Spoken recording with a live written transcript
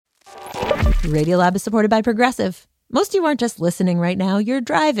Radiolab is supported by Progressive. Most of you aren't just listening right now. You're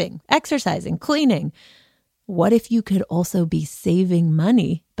driving, exercising, cleaning. What if you could also be saving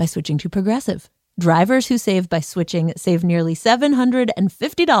money by switching to Progressive? Drivers who save by switching save nearly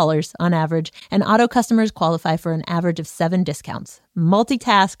 $750 on average, and auto customers qualify for an average of 7 discounts.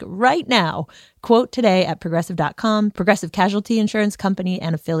 Multitask right now. Quote today at Progressive.com. Progressive Casualty Insurance Company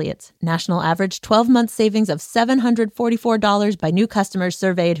and Affiliates. National average 12-month savings of $744 by new customers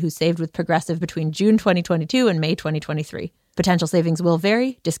surveyed who saved with Progressive between June 2022 and May 2023. Potential savings will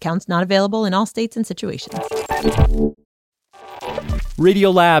vary. Discounts not available in all states and situations.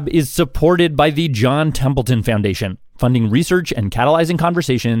 Radiolab is supported by the John Templeton Foundation, funding research and catalyzing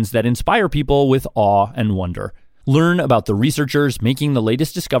conversations that inspire people with awe and wonder. Learn about the researchers making the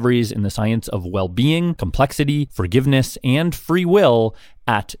latest discoveries in the science of well-being, complexity, forgiveness, and free will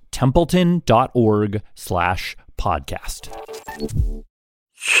at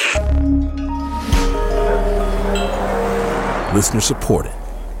templeton.org/podcast. Listener supported.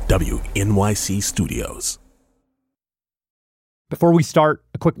 WNYC Studios. Before we start,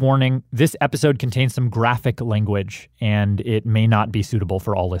 a quick warning. This episode contains some graphic language, and it may not be suitable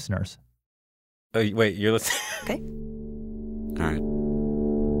for all listeners. Wait, you're listening? Okay. All right.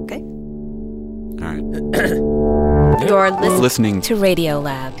 Okay. All right. You're Listening to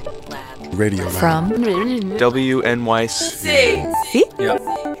Radiolab. Radio Lab. From WNYC. See? Yeah.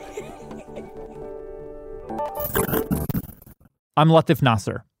 I'm Latif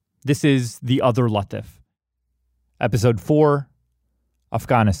Nasser. This is The Other Latif. Episode 4,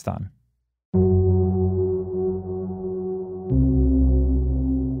 Afghanistan.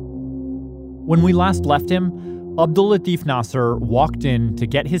 When we last left him, Abdul Latif Nasser walked in to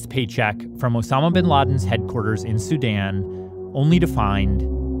get his paycheck from Osama bin Laden's headquarters in Sudan, only to find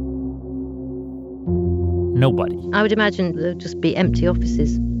nobody. I would imagine there'd just be empty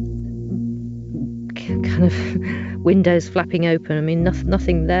offices, kind of windows flapping open. I mean,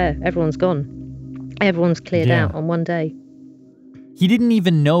 nothing there. Everyone's gone. Everyone's cleared out on one day. He didn't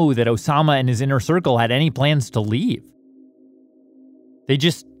even know that Osama and his inner circle had any plans to leave. They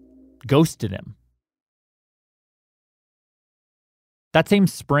just ghosted him. That same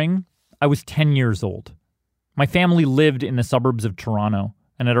spring, I was 10 years old. My family lived in the suburbs of Toronto,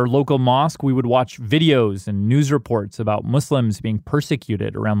 and at our local mosque, we would watch videos and news reports about Muslims being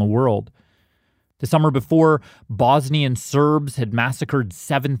persecuted around the world. The summer before, Bosnian Serbs had massacred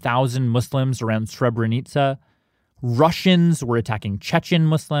 7,000 Muslims around Srebrenica. Russians were attacking Chechen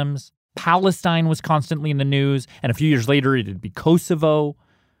Muslims. Palestine was constantly in the news, and a few years later, it'd be Kosovo.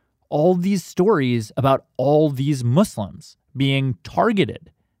 All these stories about all these Muslims being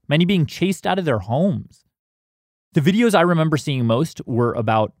targeted, many being chased out of their homes. The videos I remember seeing most were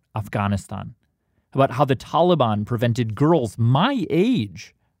about Afghanistan, about how the Taliban prevented girls my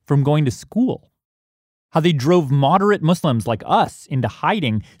age from going to school, how they drove moderate Muslims like us into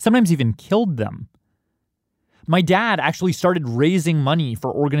hiding, sometimes even killed them. My dad actually started raising money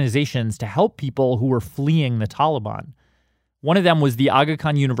for organizations to help people who were fleeing the Taliban. One of them was the Aga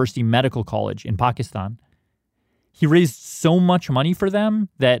Khan University Medical College in Pakistan. He raised so much money for them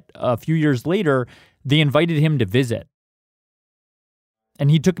that a few years later, they invited him to visit. And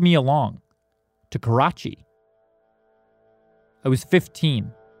he took me along to Karachi. I was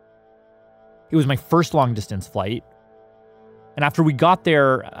 15. It was my first long-distance flight. And after we got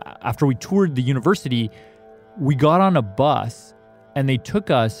there, after we toured the university, we got on a bus and they took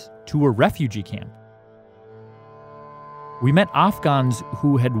us to a refugee camp. We met Afghans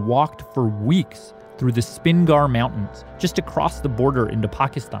who had walked for weeks through the Spingar Mountains, just across the border into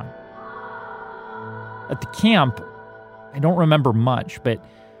Pakistan. At the camp, I don't remember much, but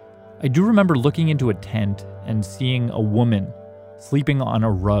I do remember looking into a tent and seeing a woman sleeping on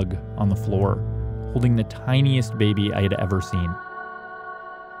a rug on the floor, holding the tiniest baby I had ever seen.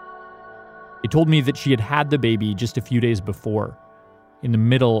 They told me that she had had the baby just a few days before, in the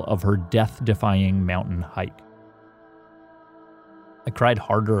middle of her death-defying mountain hike. I cried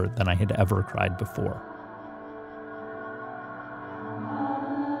harder than I had ever cried before.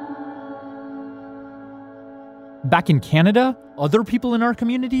 Back in Canada, other people in our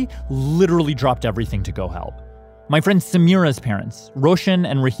community literally dropped everything to go help. My friend Samira's parents, Roshan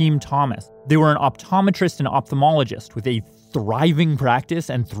and Raheem Thomas, they were an optometrist and ophthalmologist with a thriving practice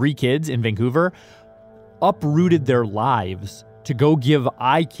and 3 kids in Vancouver, uprooted their lives to go give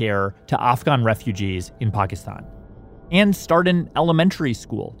eye care to Afghan refugees in Pakistan and start an elementary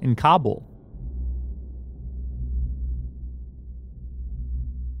school in Kabul.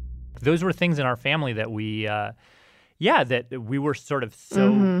 Those were things in our family that we were sort of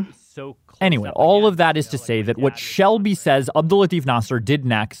so close. Anyway, all of that is to say that what Shelby says Abdul Latif Nasser did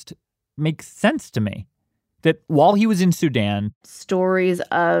next makes sense to me. That while he was in Sudan, stories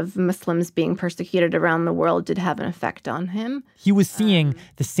of Muslims being persecuted around the world did have an effect on him. He was seeing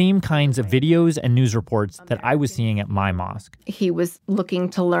the same kinds of videos and news reports that I was seeing at my mosque. He was looking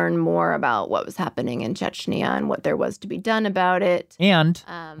to learn more about what was happening in Chechnya and what there was to be done about it. And,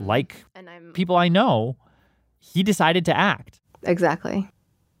 people I know, he decided to act. Exactly.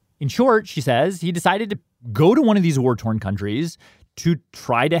 In short, she says, he decided to go to one of these war-torn countries to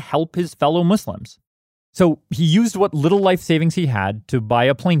try to help his fellow Muslims. So he used what little life savings he had to buy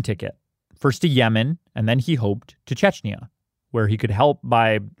a plane ticket, first to Yemen, and then he hoped to Chechnya, where he could help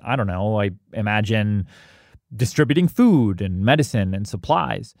by, I imagine, distributing food and medicine and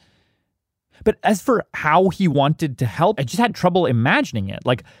supplies. But as for how he wanted to help, I just had trouble imagining it.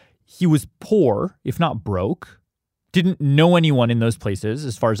 Like, he was poor, if not broke, didn't know anyone in those places,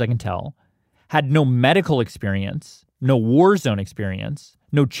 as far as I can tell, had no medical experience, no war zone experience,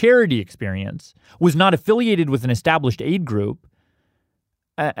 no charity experience, was not affiliated with an established aid group.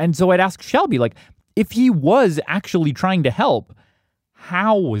 And so I'd ask Shelby, if he was actually trying to help,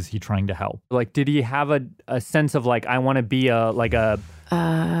 how was he trying to help? Did he have a sense of, I want to be yeah. Like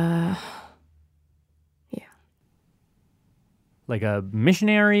a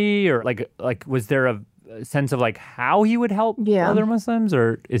missionary? Or, was there a sense of, how he would help other Muslims?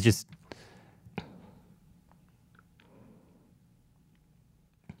 Or is just...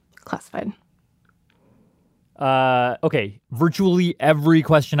 Classified. Okay. Virtually every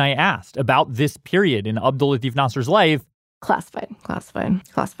question I asked about this period in Abdul Latif Nasser's life. Classified.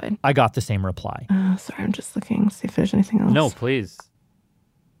 I got the same reply. Sorry, I'm just looking to see if there's anything else. No, please.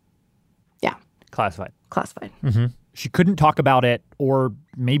 Yeah. Classified. Mm-hmm. She couldn't talk about it, or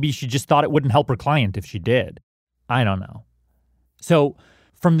maybe she just thought it wouldn't help her client if she did. I don't know. So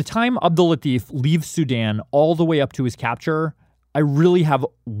from the time Abdul Latif leaves Sudan all the way up to his capture, I really have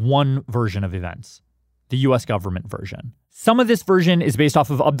one version of events, the U.S. government version. Some of this version is based off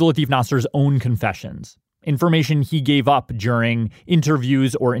of Abdul Latif Nasser's own confessions, information he gave up during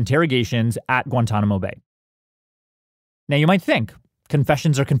interviews or interrogations at Guantanamo Bay. Now, you might think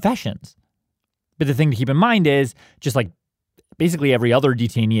confessions are confessions. But the thing to keep in mind is, just like basically every other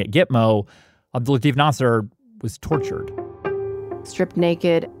detainee at Gitmo, Abdul Latif Nasser was tortured. Stripped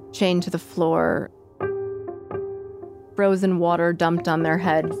naked, chained to the floor, frozen water dumped on their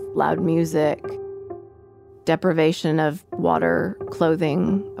heads, loud music, deprivation of water,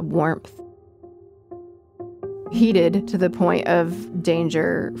 clothing, warmth. Heated to the point of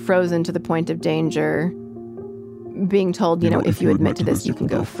danger, frozen to the point of danger, being told, if you admit to this, you can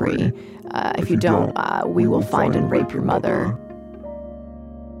go free. If you don't, we will find and rape your mother.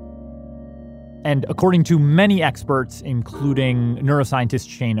 And according to many experts, including neuroscientist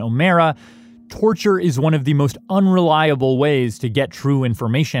Shane O'Mara, torture is one of the most unreliable ways to get true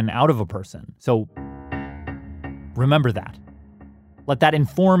information out of a person. So remember that. Let that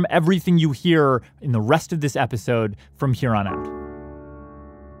inform everything you hear in the rest of this episode from here on out.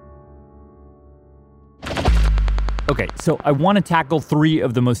 Okay, so I want to tackle 3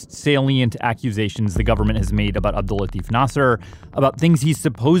 of the most salient accusations the government has made about Abdul Latif Nasser, about things he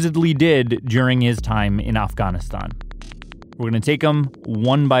supposedly did during his time in Afghanistan. We're going to take them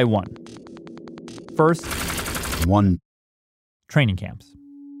one by one. First, 1. Training camps.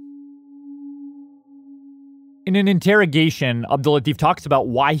 In an interrogation, Abdul Latif talks about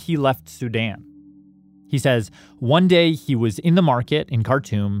why he left Sudan. He says, one day he was in the market in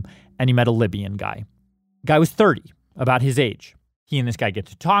Khartoum and he met a Libyan guy. Guy was 30, about his age. He and this guy get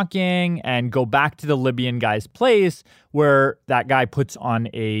to talking and go back to the Libyan guy's place where that guy puts on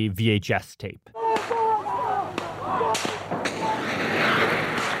a VHS tape.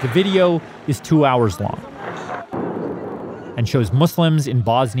 The video is 2 hours long and shows Muslims in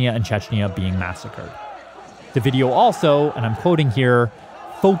Bosnia and Chechnya being massacred. The video also, and I'm quoting here,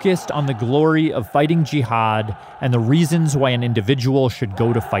 focused on the glory of fighting jihad and the reasons why an individual should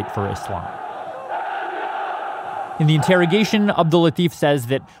go to fight for Islam. In the interrogation, Abdul Latif says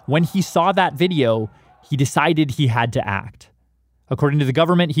that when he saw that video, he decided he had to act. According to the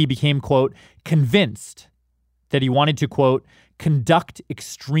government, he became, quote, convinced that he wanted to, quote, conduct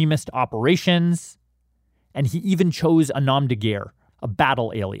extremist operations, and he even chose a nom de guerre, a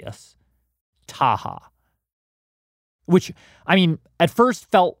battle alias, Taha. Which, at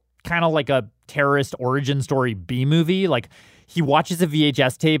first felt kind of like a terrorist origin story B-movie. Like, he watches a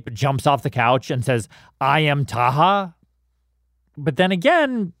VHS tape, jumps off the couch, and says, I am Taha. But then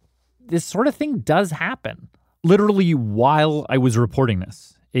again, this sort of thing does happen. Literally, while I was reporting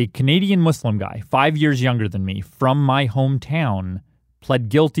this, a Canadian Muslim guy, 5 years younger than me, from my hometown, pled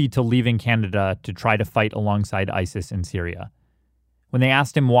guilty to leaving Canada to try to fight alongside ISIS in Syria. When they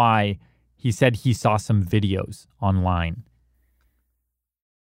asked him why, he said he saw some videos online.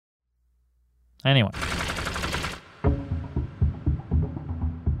 Anyway.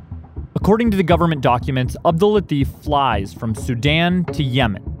 According to the government documents, Abdul Latif flies from Sudan to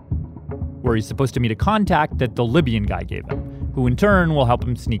Yemen, where he's supposed to meet a contact that the Libyan guy gave him, who in turn will help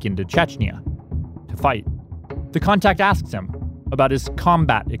him sneak into Chechnya to fight. The contact asks him about his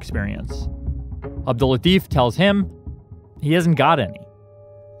combat experience. Abdul Latif tells him he hasn't got any.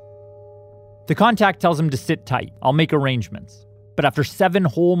 The contact tells him to sit tight. I'll make arrangements. But after 7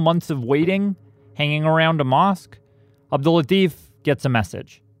 whole months of waiting, hanging around a mosque, Abdul Latif gets a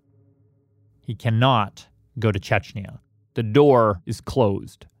message. He cannot go to Chechnya. The door is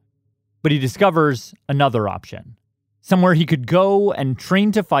closed. But he discovers another option. Somewhere he could go and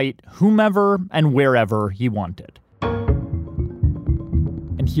train to fight whomever and wherever he wanted.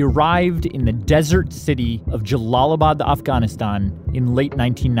 And he arrived in the desert city of Jalalabad, Afghanistan in late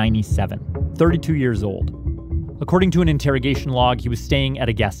 1997, 32 years old. According to an interrogation log, he was staying at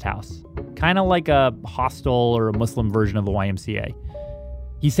a guest house, kind of like a hostel or a Muslim version of the YMCA.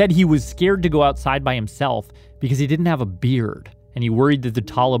 He said he was scared to go outside by himself because he didn't have a beard, and he worried that the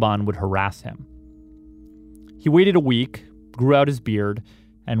Taliban would harass him. He waited a week, grew out his beard,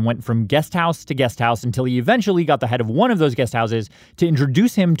 and went from guest house to guest house until he eventually got the head of one of those guest houses to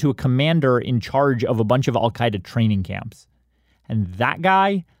introduce him to a commander in charge of a bunch of al-Qaeda training camps. And that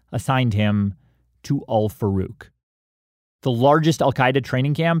guy assigned him to Al-Faruq, the largest al-Qaeda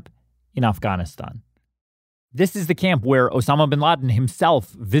training camp in Afghanistan. This is the camp where Osama bin Laden himself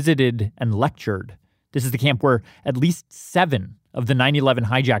visited and lectured. This is the camp where at least 7 of the 9/11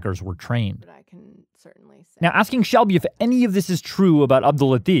 hijackers were trained. But I can certainly say. Now, asking Shelby if any of this is true about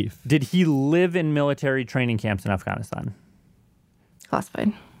Abdul Latif. Did he live in military training camps in Afghanistan?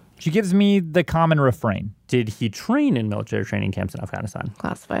 Classified. She gives me the common refrain. Did he train in military training camps in Afghanistan?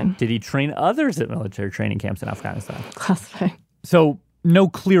 Classified. Did he train others at military training camps in Afghanistan? Classified. So, no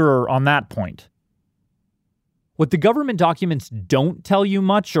clearer on that point. What the government documents don't tell you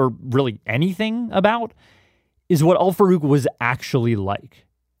much or really anything about is what Al-Faruq was actually like,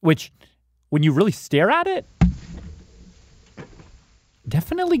 which, when you really stare at it,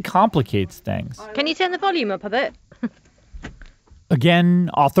 definitely complicates things. Can you turn the volume up a bit?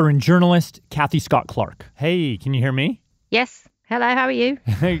 Again, author and journalist Kathy Scott Clark. Hey, can you hear me? Yes. Hello, how are you?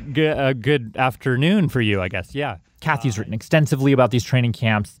 Good afternoon for you, I guess. Yeah. Kathy's written extensively about these training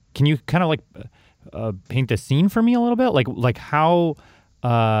camps. Can you kind of like paint the scene for me a little bit? Like how,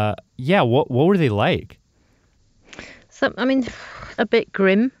 what were they like? So, I mean, a bit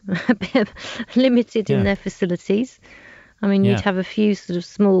grim, a bit limited in their facilities. I mean, you'd have a few sort of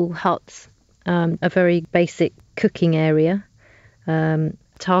small huts, a very basic cooking area,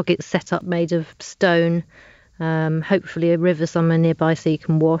 targets set up made of stone, hopefully a river somewhere nearby so you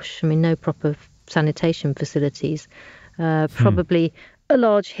can wash. I mean, no proper sanitation facilities. Probably a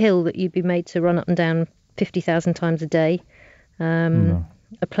large hill that you'd be made to run up and down 50,000 times a day.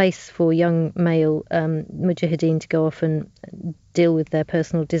 A place for young male mujahideen to go off and deal with their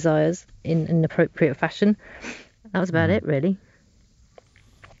personal desires in an appropriate fashion. That was about it, really.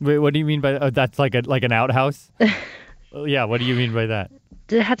 Wait, what do you mean by that's like an outhouse? Yeah, what do you mean by that?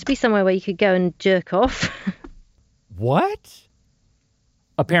 There had to be somewhere where you could go and jerk off. What?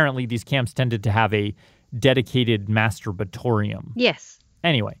 Apparently, these camps tended to have a dedicated masturbatorium. Yes.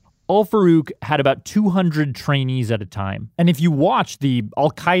 Anyway, Al-Faruq had about 200 trainees at a time. And if you watch the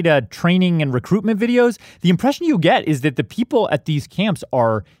Al-Qaeda training and recruitment videos, the impression you get is that the people at these camps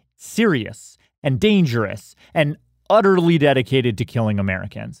are serious and dangerous and utterly dedicated to killing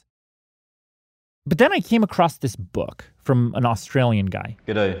Americans. But then I came across this book from an Australian guy.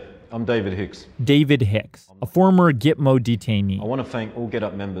 G'day, I'm David Hicks. David Hicks, a former Gitmo detainee. I want to thank all Get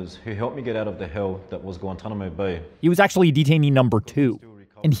Up members who helped me get out of the hell that was Guantanamo Bay. He was actually detainee number 2.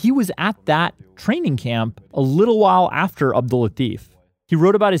 And he was at that training camp a little while after Abdul Latif. He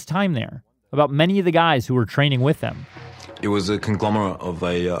wrote about his time there, about many of the guys who were training with him. It was a conglomerate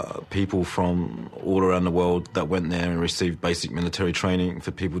of people from all around the world that went there and received basic military training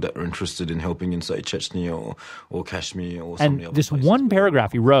for people that were interested in helping in, say, Chechnya or Kashmir or some of the other places. And this one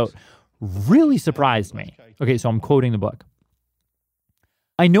paragraph he wrote really surprised me. Okay, so I'm quoting the book.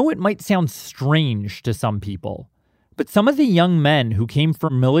 I know it might sound strange to some people, but some of the young men who came for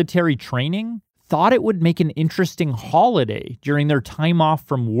military training thought it would make an interesting holiday during their time off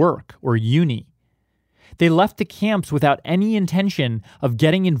from work or uni. They left the camps without any intention of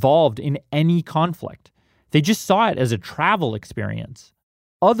getting involved in any conflict. They just saw it as a travel experience.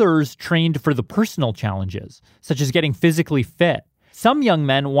 Others trained for the personal challenges, such as getting physically fit. Some young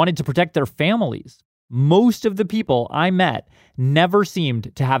men wanted to protect their families. Most of the people I met never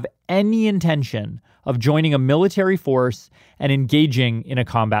seemed to have any intention of joining a military force and engaging in a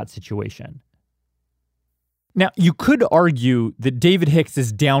combat situation. Now, you could argue that David Hicks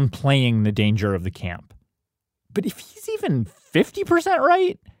is downplaying the danger of the camp. But if he's even 50%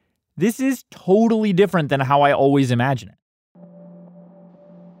 right, this is totally different than how I always imagine it.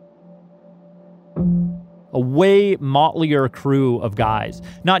 A way motlier crew of guys,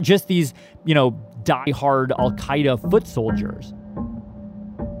 not just these, die-hard al-Qaeda foot soldiers.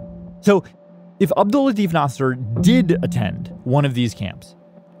 So, if Abdul Latif Nasser did attend one of these camps,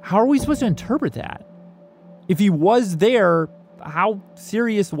 how are we supposed to interpret that? If he was there, how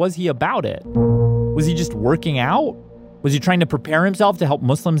serious was he about it? Was he just working out? Was he trying to prepare himself to help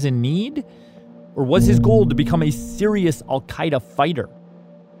Muslims in need? Or was his goal to become a serious al-Qaeda fighter?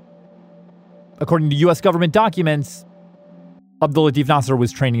 According to U.S. government documents, Abdul Latif Nasser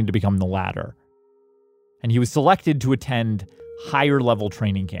was training to become the latter. And he was selected to attend higher-level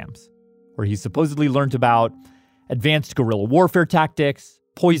training camps, where he supposedly learned about advanced guerrilla warfare tactics,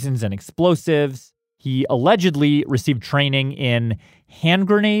 poisons and explosives. He allegedly received training in hand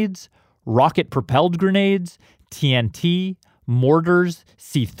grenades, rocket-propelled grenades, TNT, mortars,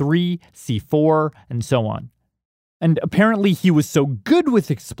 C3, C4, and so on. And apparently he was so good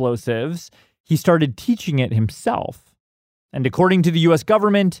with explosives, he started teaching it himself. And according to the U.S.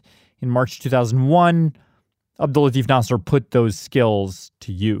 government, in March 2001, Abdul Latif Nasser put those skills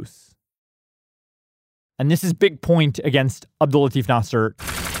to use. And this is big point against Abdul Latif Nasser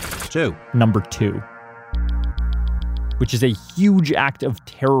number 2, which is a huge act of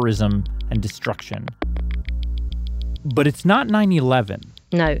terrorism and destruction. But it's not 9/11.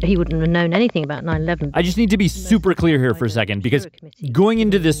 No, he wouldn't have known anything about 9/11. I just need to be super clear here for a second, because going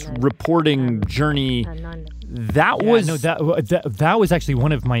into this reporting journey, that was actually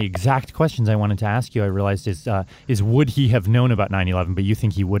one of my exact questions I wanted to ask you. I realized is would he have known about 9/11? But you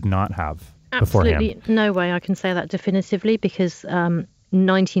think he would not have beforehand? Absolutely no way I can say that definitively, because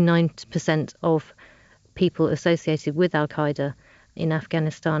 99% of people associated with Al-Qaeda in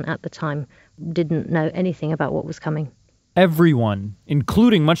Afghanistan at the time didn't know anything about what was coming. Everyone,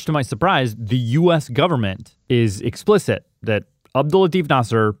 including, much to my surprise, the U.S. government, is explicit that Abdul Latif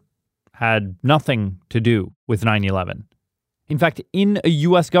Nasser had nothing to do with 9/11. In fact, in a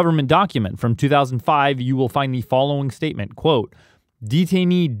U.S. government document from 2005, you will find the following statement, quote,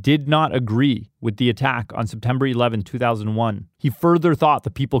 "Detainee did not agree with the attack on September 11, 2001. He further thought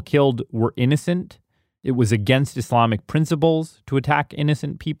the people killed were innocent. It was against Islamic principles to attack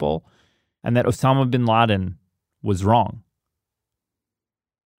innocent people, and that Osama bin Laden was wrong."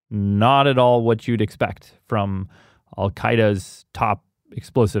 Not at all what you'd expect from Al-Qaeda's top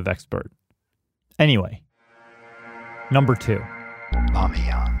explosive expert. Anyway, number 2.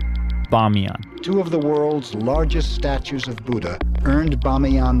 Bamiyan. 2 of the world's largest statues of Buddha earned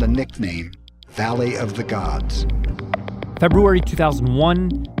Bamiyan the nickname Valley of the Gods. February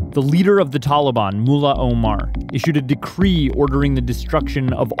 2001, the leader of the Taliban, Mullah Omar, issued a decree ordering the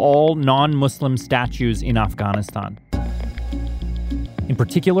destruction of all non-Muslim statues in Afghanistan. In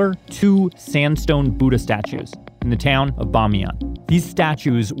particular, 2 sandstone Buddha statues in the town of Bamiyan. These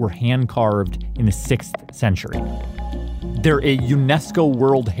statues were hand-carved in the 6th century. They're a UNESCO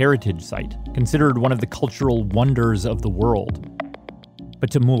World Heritage Site, considered one of the cultural wonders of the world.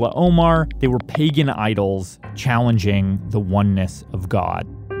 But to Mullah Omar, they were pagan idols challenging the oneness of God.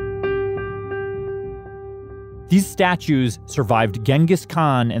 These statues survived Genghis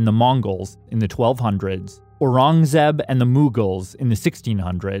Khan and the Mongols in the 1200s, Aurangzeb and the Mughals in the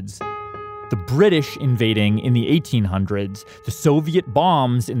 1600s, the British invading in the 1800s, the Soviet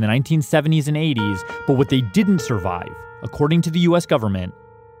bombs in the 1970s and 80s, but what they didn't survive, according to the U.S. government,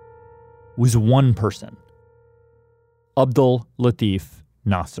 was one person: Abdul Latif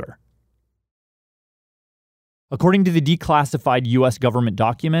Nasser. According to the declassified U.S. government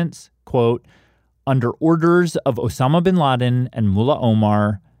documents, quote, "Under orders of Osama bin Laden and Mullah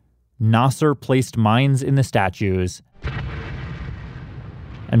Omar, Nasser placed mines in the statues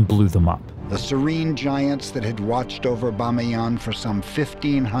and blew them up." The serene giants that had watched over Bamiyan for some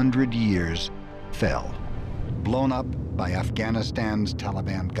 1,500 years fell, blown up by Afghanistan's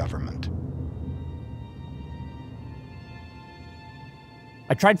Taliban government.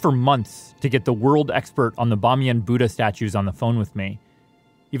 I tried for months to get the world expert on the Bamiyan Buddha statues on the phone with me.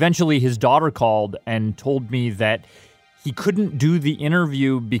 Eventually, his daughter called and told me that he couldn't do the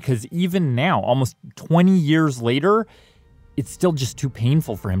interview because even now, almost 20 years later, it's still just too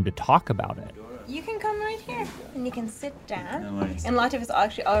painful for him to talk about it. You can come right here. and you can sit down. And Latif is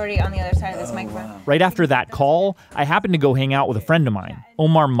actually already on the other side of this microphone. Wow. Right after that call, I happened to go hang out with a friend of mine,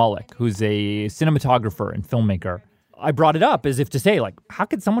 Omar Malik, who's a cinematographer and filmmaker. I brought it up as if to say, like, how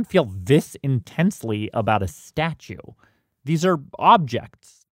could someone feel this intensely about a statue? These are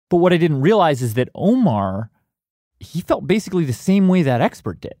objects. But what I didn't realize is that Omar, he felt basically the same way that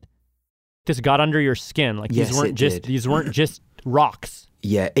expert did. This got under your skin. Like, yes, these weren't just rocks.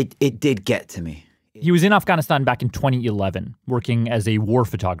 Yeah, it did get to me. He was in Afghanistan back in 2011, working as a war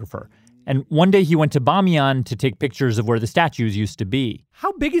photographer. And one day he went to Bamiyan to take pictures of where the statues used to be.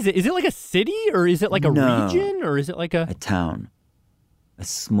 How big is it? Is it like a city, or is it like a region, or is it like a town? A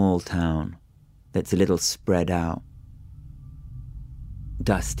small town that's a little spread out,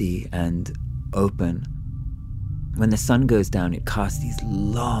 dusty and open. When the sun goes down, it casts these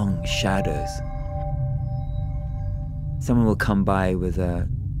long shadows. Someone will come by with a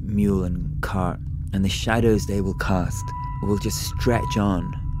mule and cart, and the shadows they will cast will just stretch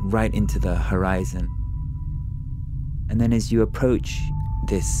on right into the horizon. And then as you approach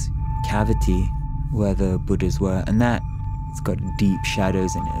this cavity where the Buddhas were, and that it's got deep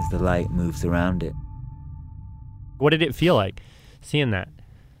shadows in it as the light moves around it. What did it feel like seeing that?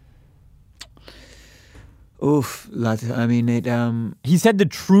 Oof, I mean, it... He said the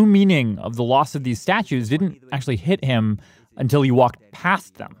true meaning of the loss of these statues didn't actually hit him until he walked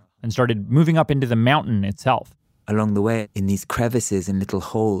past them and started moving up into the mountain itself. Along the way, in these crevices and little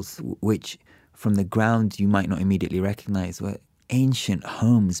holes, which from the ground you might not immediately recognize, were ancient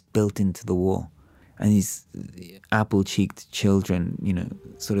homes built into the wall. And these apple-cheeked children, you know,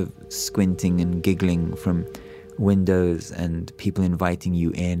 sort of squinting and giggling from windows and people inviting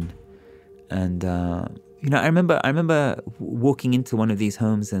you in. And, you know, I remember walking into one of these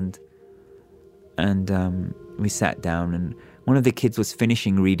homes and we sat down and one of the kids was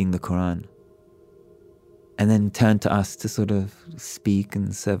finishing reading the Quran and then turned to us to sort of speak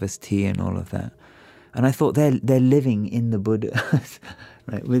and serve us tea and all of that. And I thought they're living in the Buddha,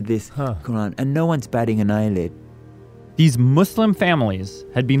 right, with this Quran, and no one's batting an eyelid. These Muslim families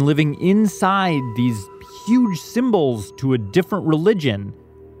had been living inside these huge symbols to a different religion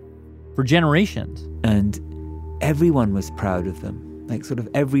for generations. And everyone was proud of them. Like, sort of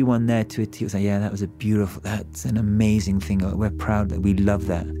everyone there to a T was like, yeah, that's an amazing thing. We're proud that we love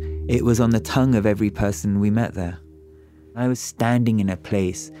that. It was on the tongue of every person we met there. I was standing in a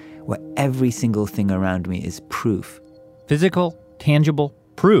place where every single thing around me is proof. Physical, tangible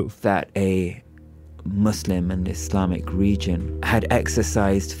proof that a Muslim and Islamic region had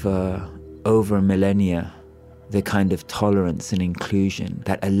exercised for over millennia the kind of tolerance and inclusion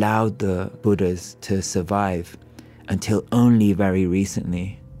that allowed the Buddhas to survive until only very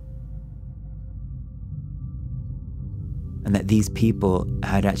recently. And that these people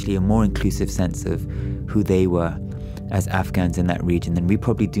had actually a more inclusive sense of who they were as Afghans in that region than we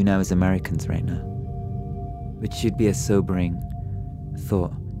probably do now as Americans right now. Which should be a sobering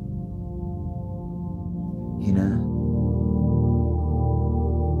thought. You know?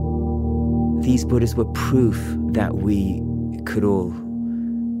 These Buddhas were proof that we could all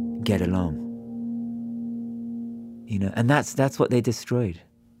get along. You know, and that's what they destroyed.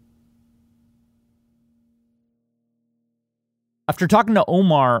 After talking to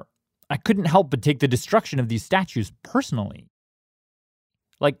Omar, I couldn't help but take the destruction of these statues personally.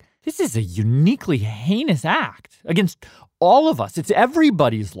 Like, this is a uniquely heinous act against all of us. It's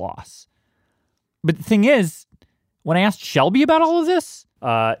everybody's loss. But the thing is, when I asked Shelby about all of this,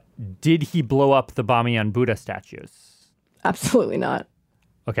 did he blow up the Bamiyan Buddha statues? Absolutely not.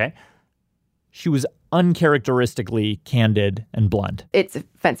 Okay. She was uncharacteristically candid and blunt. It's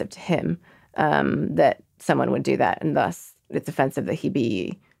offensive to him that someone would do that, and thus it's offensive that he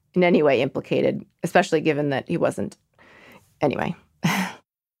be in any way implicated, especially given that he wasn't. Anyway.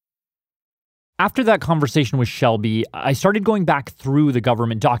 After that conversation with Shelby, I started going back through the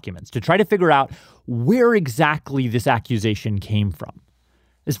government documents to try to figure out where exactly this accusation came from.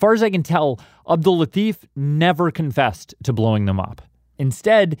 As far as I can tell, Abdul Latif never confessed to blowing them up.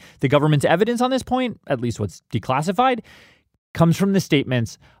 Instead, the government's evidence on this point, at least what's declassified, comes from the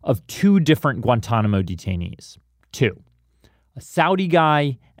statements of two different Guantanamo detainees. Two. A Saudi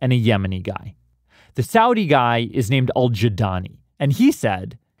guy and a Yemeni guy. The Saudi guy is named Al-Jadani, and he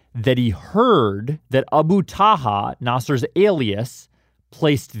said that he heard that Abu Taha, Nasser's alias,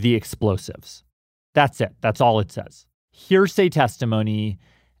 placed the explosives. That's it. That's all it says. Hearsay testimony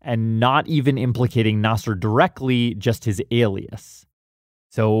and not even implicating Nasser directly, just his alias.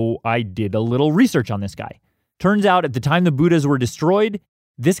 So I did a little research on this guy. Turns out at the time the Buddhas were destroyed,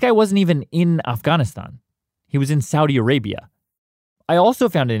 this guy wasn't even in Afghanistan. He was in Saudi Arabia. I also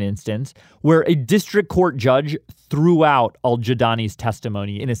found an instance where a district court judge threw out al-Judani's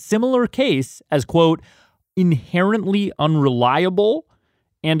testimony in a similar case as, quote, inherently unreliable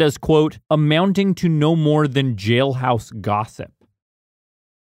and as, quote, amounting to no more than jailhouse gossip.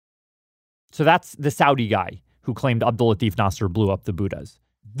 So that's the Saudi guy who claimed Abdul Latif Nasser blew up the Buddhas.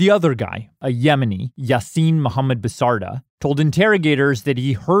 The other guy, a Yemeni, Yassin Mohammed Basarda, told interrogators that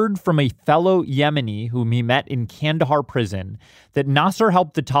he heard from a fellow Yemeni whom he met in Kandahar prison that Nasser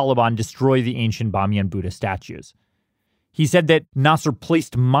helped the Taliban destroy the ancient Bamiyan Buddha statues. He said that Nasser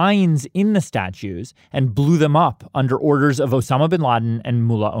placed mines in the statues and blew them up under orders of Osama bin Laden and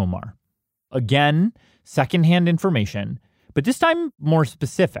Mullah Omar. Again, secondhand information, but this time more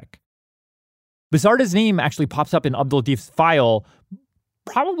specific. Basarda's name actually pops up in Abdul Latif's file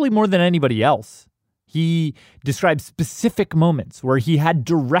probably more than anybody else. He describes specific moments where he had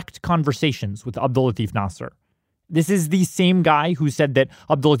direct conversations with Abdul Latif Nasser. This is the same guy who said that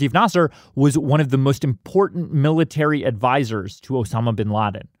Abdul Latif Nasser was one of the most important military advisors to Osama bin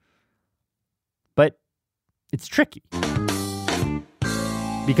Laden. But it's tricky.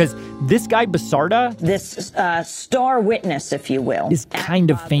 Because this guy, Basarda, this star witness, if you will, is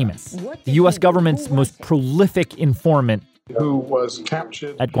kind of famous. The U.S. government's most prolific informant who was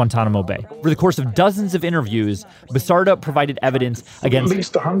captured at Guantanamo Bay. Over the course of dozens of interviews, Basarda provided evidence against at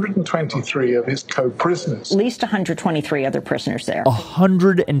least 123 of his co-prisoners. At least 123 other prisoners there.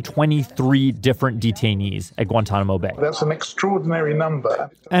 123 different detainees at Guantanamo Bay. That's an extraordinary number.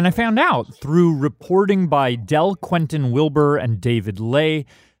 And I found out through reporting by Del Quentin Wilbur and David Lay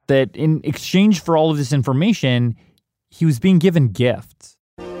that in exchange for all of this information, he was being given gifts.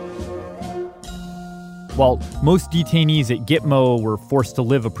 While most detainees at Gitmo were forced to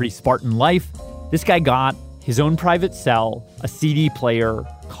live a pretty Spartan life, this guy got his own private cell, a CD player,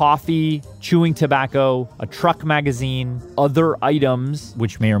 coffee, chewing tobacco, a truck magazine, other items,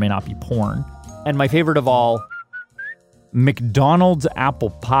 which may or may not be porn, and my favorite of all, McDonald's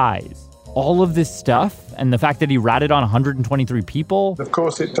apple pies. All of this stuff and the fact that he ratted on 123 people. Of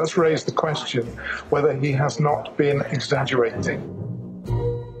course, it does raise the question whether he has not been exaggerating.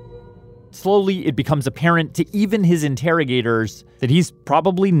 Slowly, it becomes apparent to even his interrogators that he's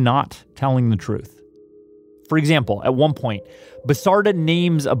probably not telling the truth. For example, at one point, Basarda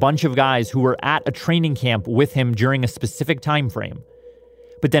names a bunch of guys who were at a training camp with him during a specific time frame.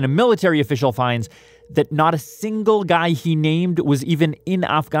 But then a military official finds that not a single guy he named was even in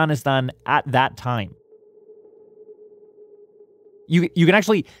Afghanistan at that time. You can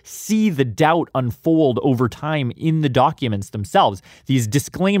actually see the doubt unfold over time in the documents themselves. These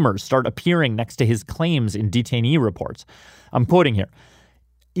disclaimers start appearing next to his claims in detainee reports. I'm quoting here.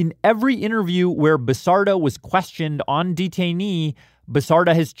 In every interview where Basarda was questioned on detainee,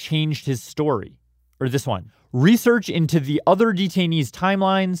 Basarda has changed his story. Or this one. Research into the other detainees'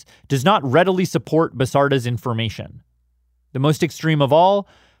 timelines does not readily support Basarda's information. The most extreme of all,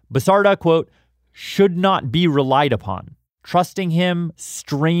 Basarda, quote, should not be relied upon. Trusting him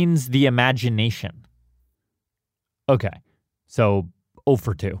strains the imagination. Okay, so 0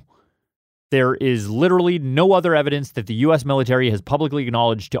 for 2. There is literally no other evidence that the U.S. military has publicly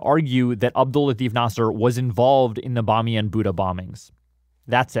acknowledged to argue that Abdul Latif Nasser was involved in the Bamiyan Buddha bombings.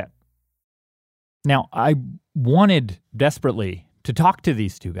 That's it. Now, I wanted desperately to talk to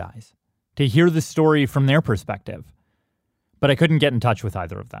these two guys, to hear the story from their perspective, but I couldn't get in touch with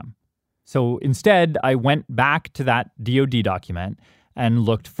either of them. So instead, I went back to that DOD document and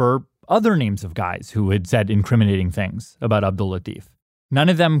looked for other names of guys who had said incriminating things about Abdul Latif. None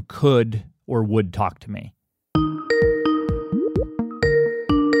of them could or would talk to me.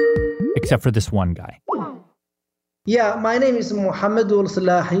 Except for this one guy. Yeah, my name is Mohammed Ul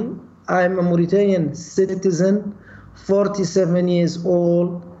Salahi. I'm a Mauritanian citizen, 47 years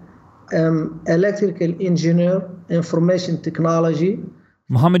old, electrical engineer, information technology.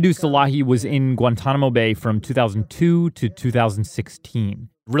 Mohamedou Salahi was in Guantanamo Bay from 2002 to 2016.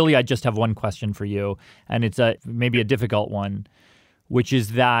 Really, I just have one question for you, and it's maybe a difficult one, which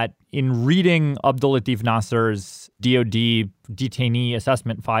is that in reading Abdul Latif Nasser's DOD detainee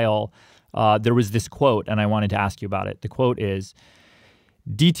assessment file, there was this quote, and I wanted to ask you about it. The quote is,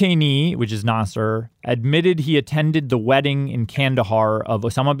 detainee, which is Nasser, admitted he attended the wedding in Kandahar of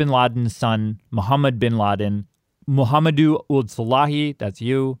Osama bin Laden's son, Mohammed bin Laden. Mohamedou Ould Salahi, that's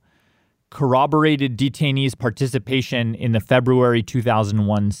you, corroborated detainees' participation in the February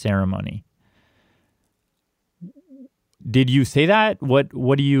 2001 ceremony. Did you say that? What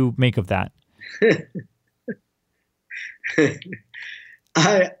do you make of that?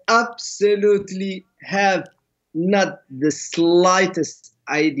 I absolutely have not the slightest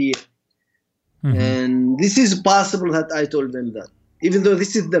idea. Mm-hmm. And this is possible that I told them that. even though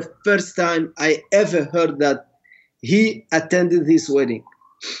this is the first time I ever heard that he attended his wedding.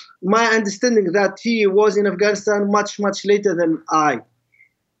 My understanding that he was in Afghanistan much, much later than I.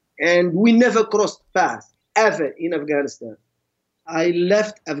 And we never crossed paths, ever, in Afghanistan. I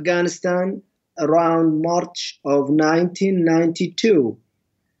left Afghanistan around March of 1992.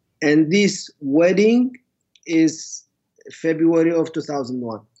 And this wedding is February of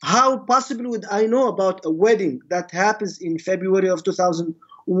 2001. How possibly would I know about a wedding that happens in February of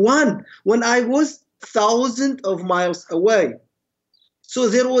 2001 when I was thousands of miles away? So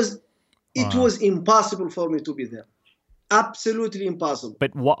it was impossible for me to be there. Absolutely impossible.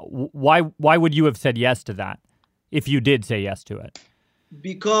 But why would you have said yes to that if you did say yes to it?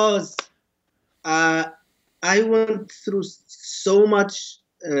 Because I went through so much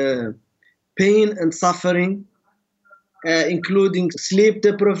pain and suffering, including sleep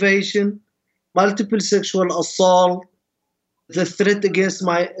deprivation, multiple sexual assault, the threat against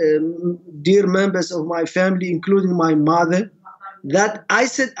my dear members of my family, including my mother, that I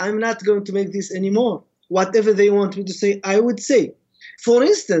said, I'm not going to make this anymore. Whatever they want me to say, I would say. For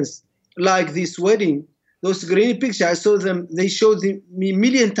instance, like this wedding, those grainy pictures, I saw them, they showed me a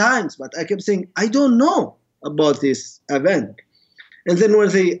million times, but I kept saying, I don't know about this event. And then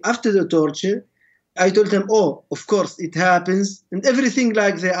after the torture, I told them, oh, of course, it happens. And everything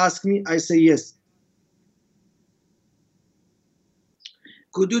like they ask me, I say yes.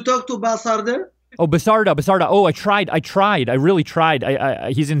 Could you talk to Basarda? Oh, Basarda. Oh, I tried. I really tried.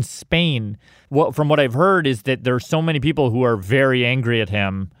 He's in Spain. From what I've heard is that there are so many people who are very angry at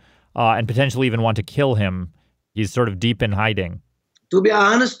him and potentially even want to kill him. He's sort of deep in hiding. To be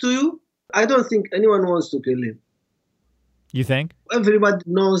honest to you, I don't think anyone wants to kill him. You think? Everybody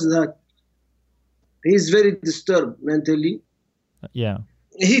knows that he's very disturbed mentally. Yeah.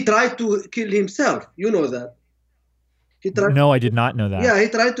 He tried to kill himself. You know that. No, I did not know that. Yeah, he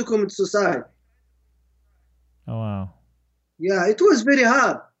tried to commit suicide. Oh, wow. Yeah, it was very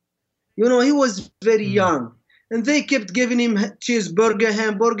hard. You know, he was very young. And they kept giving him cheeseburger,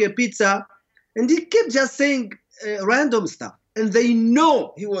 hamburger, pizza. And he kept just saying random stuff. And they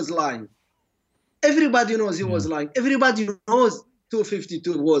know he was lying. Everybody knows he was lying. Everybody knows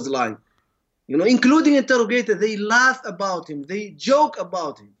 252 was lying. You know, including interrogator, they laugh about him. They joke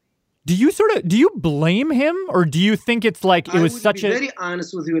about him. Do you blame him, or do you think it's like it was such a... I would be very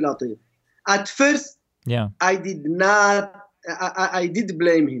honest with you, Latif. At first, I did not... I did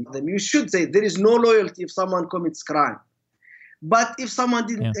blame him. You should say there is no loyalty if someone commits crime. But if someone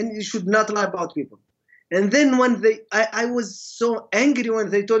didn't, then you should not lie about people. And then when I was so angry when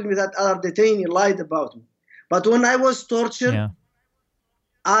they told me that our detainee lied about me. But when I was tortured,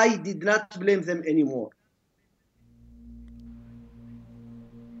 I did not blame them anymore.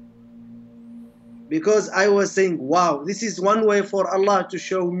 Because I was saying, wow, this is one way for Allah to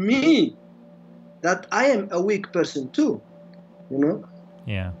show me that I am a weak person too, you know?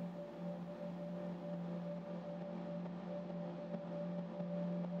 Yeah.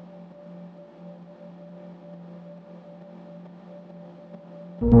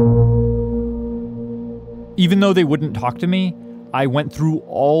 Even though they wouldn't talk to me, I went through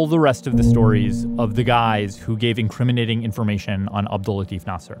all the rest of the stories of the guys who gave incriminating information on Abdul Latif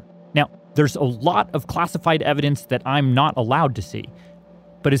Nasser. Now, there's a lot of classified evidence that I'm not allowed to see.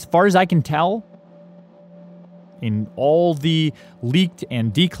 But as far as I can tell, in all the leaked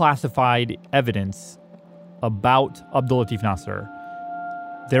and declassified evidence about Abdul Latif Nasser,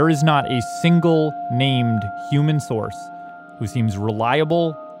 there is not a single named human source who seems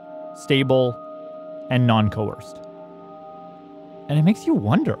reliable, stable, and non-coerced. And it makes you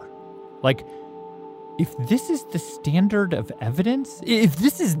wonder, like, if this is the standard of evidence, if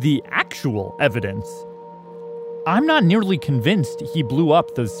this is the actual evidence, I'm not nearly convinced he blew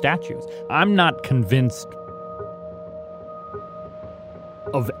up those statues. I'm not convinced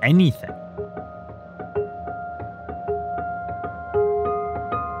of anything.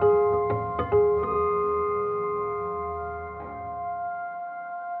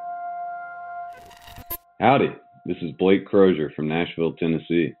 Howdy, this is Blake Crozier from Nashville,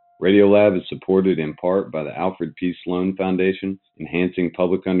 Tennessee. Radiolab is supported in part by the Alfred P. Sloan Foundation, enhancing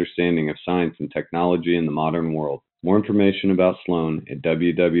public understanding of science and technology in the modern world. More information about Sloan at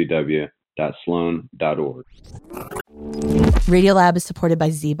www.sloan.org. Radiolab is supported by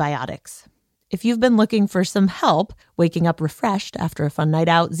ZBiotics. If you've been looking for some help waking up refreshed after a fun night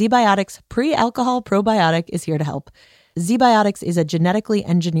out, ZBiotics Pre-Alcohol Probiotic is here to help. ZBiotics is a genetically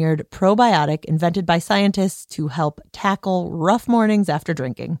engineered probiotic invented by scientists to help tackle rough mornings after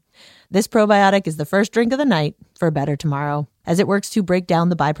drinking. This probiotic is the first drink of the night for a better tomorrow, as it works to break down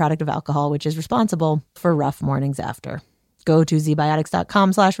the byproduct of alcohol, which is responsible for rough mornings after. Go to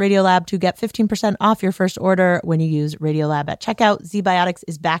zbiotics.com/Radiolab to get 15% off your first order when you use Radiolab at checkout. ZBiotics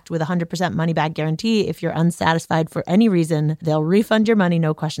is backed with a 100% money-back guarantee. If you're unsatisfied for any reason, they'll refund your money,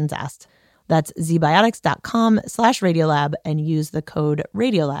 no questions asked. That's zbiotics.com/Radiolab and use the code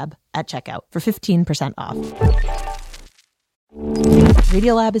Radiolab at checkout for 15% off.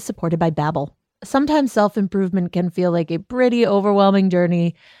 Radiolab is supported by Babbel. Sometimes self-improvement can feel like a pretty overwhelming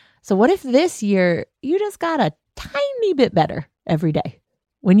journey. So what if this year you just got a tiny bit better every day?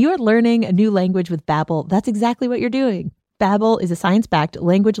 When you're learning a new language with Babbel, that's exactly what you're doing. Babbel is a science-backed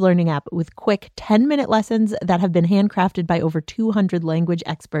language learning app with quick 10-minute lessons that have been handcrafted by over 200 language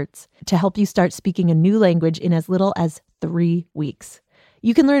experts to help you start speaking a new language in as little as 3 weeks.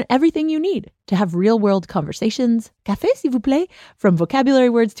 You can learn everything you need to have real-world conversations, café s'il vous plaît, from vocabulary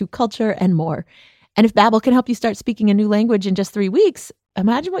words to culture and more. And if Babbel can help you start speaking a new language in just 3 weeks,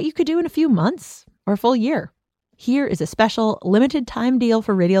 imagine what you could do in a few months or a full year. Here is a special limited time deal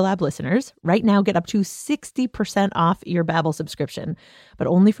for Radiolab listeners. Right now, get up to 60% off your Babbel subscription, but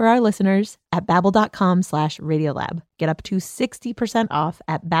only for our listeners at babbel.com/Radiolab. Get up to 60% off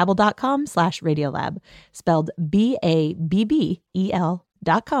at babbel.com/Radiolab, spelled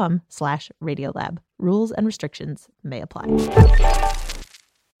BABBEL.com/Radiolab. Rules and restrictions may apply.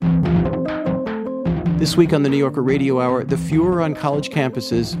 This week on the New Yorker Radio Hour, the furor on college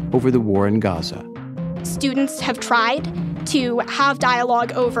campuses over the war in Gaza. Students have tried to have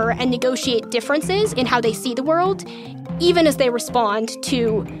dialogue over and negotiate differences in how they see the world, even as they respond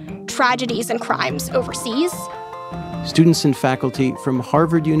to tragedies and crimes overseas. Students and faculty from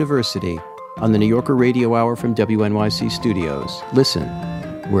Harvard University on the New Yorker Radio Hour from WNYC Studios. Listen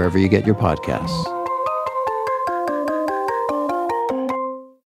wherever you get your podcasts.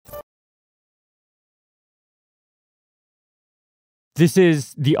 This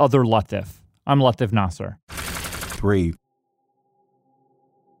is The Other Latif. I'm Latif Nasser. 3.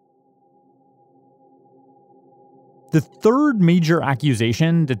 The third major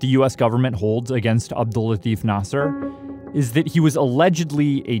accusation that the U.S. government holds against Abdul Latif Nasser is that he was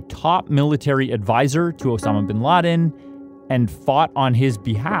allegedly a top military advisor to Osama bin Laden and fought on his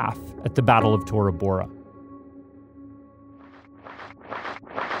behalf at the Battle of Tora Bora.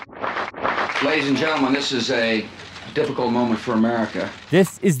 Ladies and gentlemen, this is a difficult moment for America.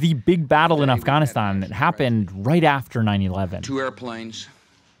 This is the big battle in Afghanistan that happened right after 9/11. 2 airplanes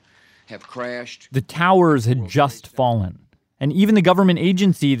have crashed. The towers had just fallen, and even the government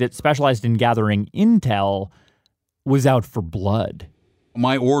agency that specialized in gathering intel was out for blood.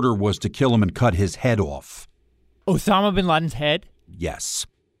 My order was to kill him and cut his head off. Osama bin Laden's head? Yes.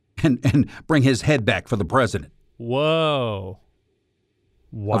 And bring his head back for the president. Whoa.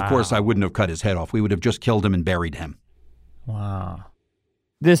 Wow. Of course, I wouldn't have cut his head off. We would have just killed him and buried him. Wow.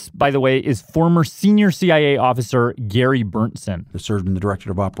 This, by the way, is former senior CIA officer Gary Berntsen. I served in the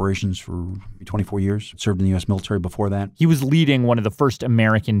Directorate of Operations for 24 years. Served in the U.S. military before that. He was leading one of the first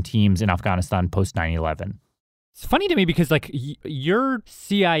American teams in Afghanistan post 9/11. It's funny to me because, like, you're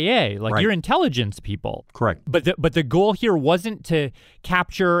CIA, like, right. You're intelligence people. Correct. But the goal here wasn't to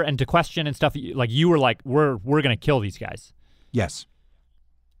capture and to question and stuff. Like, you were like, we're going to kill these guys. Yes.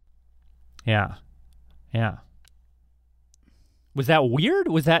 Yeah. Was that weird?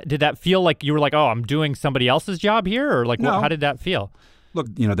 Did that feel like you were like, oh, I'm doing somebody else's job here? Or like, no. How did that feel? Look,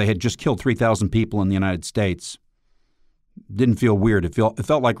 they had just killed 3,000 people in the United States. Didn't feel weird. It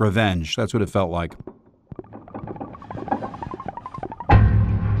felt like revenge. That's what it felt like.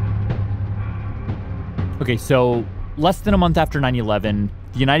 Okay, so less than a month after 9/11,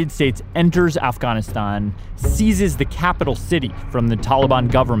 the United States enters Afghanistan, seizes the capital city from the Taliban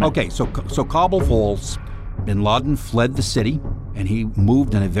government. Okay, so Kabul falls. Bin Laden fled the city, and he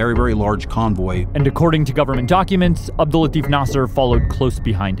moved in a very, very large convoy. And according to government documents, Abdul Latif Nasser followed close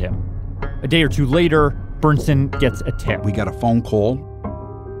behind him. A day or two later, Berntsen gets a tip. We got a phone call,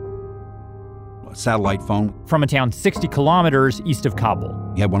 a satellite phone, from a town 60 kilometers east of Kabul.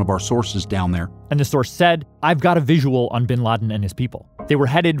 We had one of our sources down there. And the source said, I've got a visual on bin Laden and his people. They were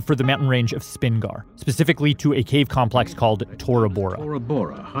headed for the mountain range of Spingar, specifically to a cave complex called Tora Bora. Tora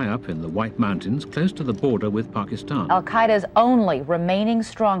Bora, high up in the White Mountains, close to the border with Pakistan. Al-Qaeda's only remaining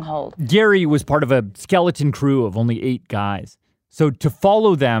stronghold. Gary was part of a skeleton crew of only 8 guys. So to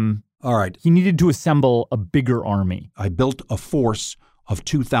follow them, all right, he needed to assemble a bigger army. I built a force of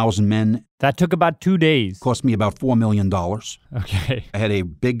 2,000 men. That took about 2 days. Cost me about $4 million. Okay. I had a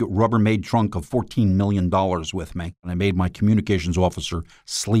big Rubbermaid trunk of $14 million with me, and I made my communications officer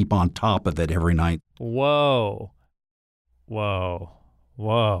sleep on top of it every night. Whoa.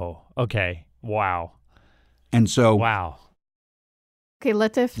 Okay. Wow. And so... Wow. Okay,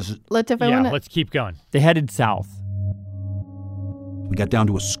 Latif, I yeah, want to... let's keep going. They headed south. We got down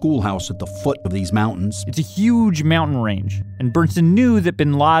to a schoolhouse at the foot of these mountains. It's a huge mountain range, and Bernstein knew that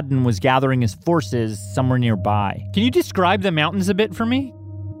bin Laden was gathering his forces somewhere nearby. Can you describe the mountains a bit for me?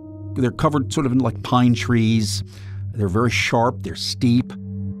 They're covered sort of in like pine trees. They're very sharp. They're steep.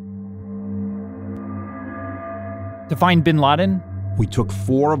 To find bin Laden, we took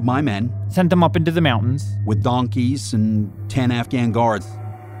 4 of my men, sent them up into the mountains with donkeys and 10 Afghan guards.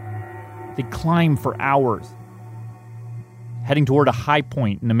 They climbed for hours, heading toward a high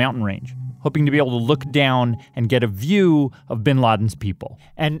point in the mountain range, hoping to be able to look down and get a view of bin Laden's people.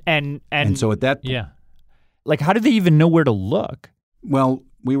 And so at that point, yeah. Like, how did they even know where to look? Well,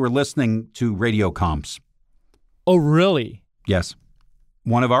 we were listening to radio comms. Oh, really? Yes.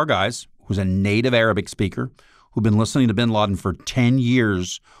 One of our guys, who's a native Arabic speaker, who'd been listening to bin Laden for 10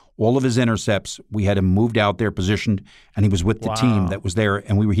 years, all of his intercepts, we had him moved out there, positioned, and he was with the team that was there,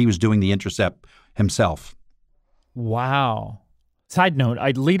 and he was doing the intercept himself. Wow. Side note,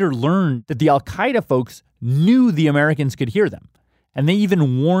 I later learned that the al-Qaeda folks knew the Americans could hear them, and they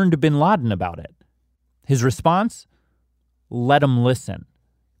even warned bin Laden about it. His response? Let them listen.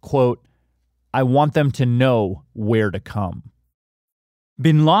 Quote, I want them to know where to come.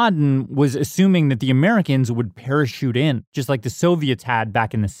 Bin Laden was assuming that the Americans would parachute in, just like the Soviets had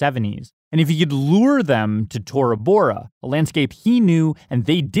back in the 70s. And if he could lure them to Tora Bora, a landscape he knew and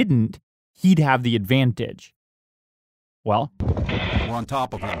they didn't, he'd have the advantage. Well, we're on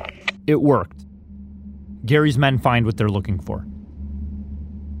top of him. It worked. Gary's men find what they're looking for.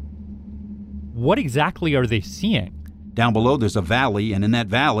 What exactly are they seeing? Down below, there's a valley, and in that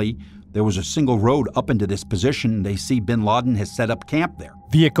valley, there was a single road up into this position. They see bin Laden has set up camp there.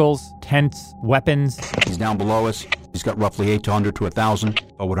 Vehicles, tents, weapons. He's down below us. He's got roughly 800 to 1,000.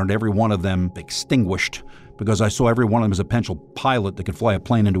 I wanted every one of them extinguished because I saw every one of them as a potential pilot that could fly a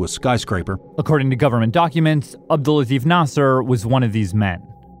plane into a skyscraper. According to government documents, Abdulatif Nasser was one of these men.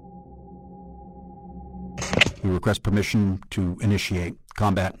 We request permission to initiate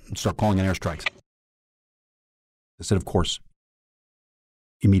combat and start calling in airstrikes. I said, of course,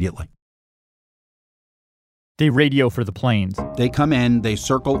 immediately. They radio for the planes. They come in, they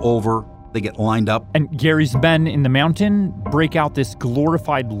circle over, they get lined up. And Gary's men in the mountain break out this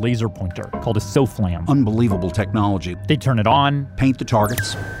glorified laser pointer called a SOFLAM. Unbelievable technology. They turn it on. Paint the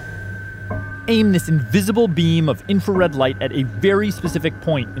targets. Aim this invisible beam of infrared light at a very specific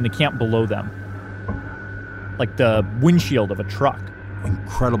point in the camp below them. Like the windshield of a truck.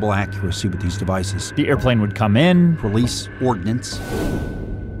 Incredible accuracy with these devices. The airplane would come in. Release ordnance.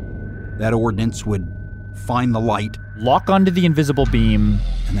 That ordnance would find the light. Lock onto the invisible beam.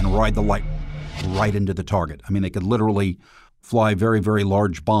 And then ride the light right into the target. I mean, they could literally fly very, very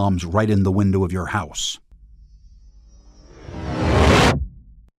large bombs right in the window of your house.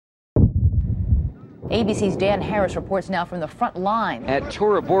 ABC's Dan Harris reports now from the front line. At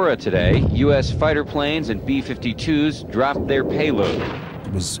Tora Bora today, U.S. fighter planes and B-52s dropped their payload.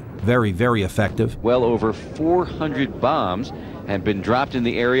 It was very, very effective. Well over 400 bombs had been dropped in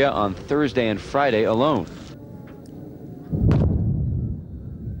the area on Thursday and Friday alone.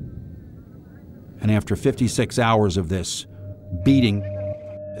 And after 56 hours of this beating,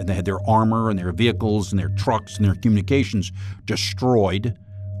 and they had their armor and their vehicles and their trucks and their communications destroyed,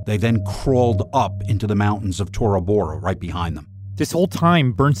 they then crawled up into the mountains of Tora Bora right behind them. This whole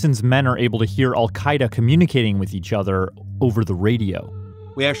time, Bernstein's men are able to hear al-Qaeda communicating with each other over the radio.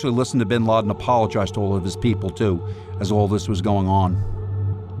 We actually listened to bin Laden apologize to all of his people, too, as all this was going on.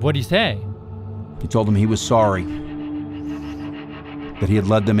 What'd he say? He told them he was sorry, that he had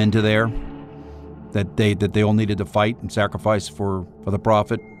led them into there, that they all needed to fight and sacrifice for the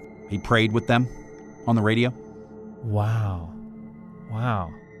Prophet. He prayed with them on the radio. Wow.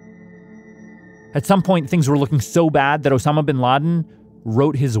 At some point, things were looking so bad that Osama bin Laden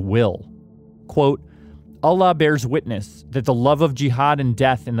wrote his will. Quote, Allah bears witness that the love of jihad and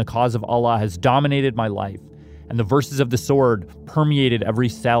death in the cause of Allah has dominated my life, and the verses of the sword permeated every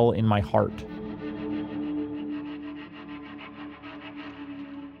cell in my heart.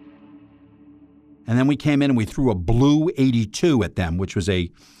 And then we came in and we threw a Blue 82 at them, which was a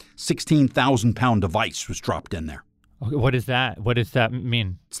 16,000-pound device was dropped in there. What is that? What does that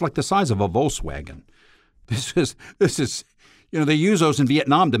mean? It's like the size of a Volkswagen. This is, they use those in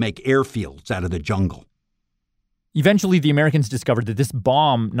Vietnam to make airfields out of the jungle. Eventually, the Americans discovered that this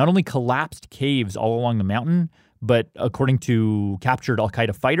bomb not only collapsed caves all along the mountain, but according to captured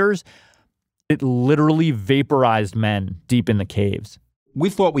al-Qaeda fighters, it literally vaporized men deep in the caves. We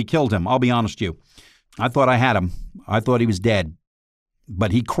thought we killed him, I'll be honest with you. I thought I had him. I thought he was dead.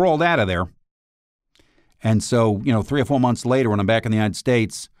 But he crawled out of there. And so, 3 or 4 months later, when I'm back in the United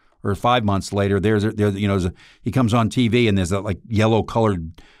States, or 5 months later, he comes on TV and there's a like yellow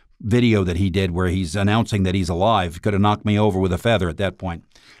colored video that he did where he's announcing that he's alive. He could have knocked me over with a feather at that point.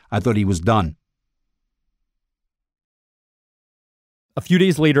 I thought he was done. A few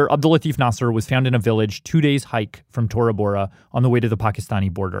days later, Abdul Latif Nasser was found in a village 2 days' hike from Tora Bora on the way to the Pakistani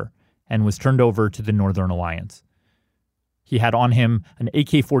border and was turned over to the Northern Alliance. He had on him an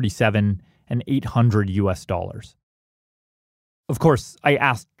AK-47 and $800. Of course, I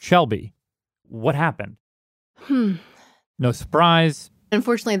asked Shelby, what happened? No surprise.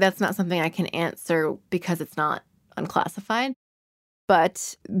 Unfortunately, that's not something I can answer because it's not unclassified.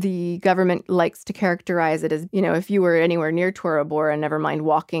 But the government likes to characterize it as, if you were anywhere near Tora Bora, never mind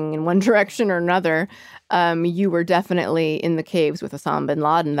walking in one direction or another, you were definitely in the caves with Osama bin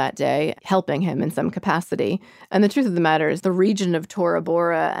Laden that day, helping him in some capacity. And the truth of the matter is the region of Tora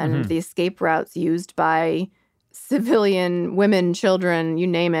Bora and the escape routes used by civilian women, children, you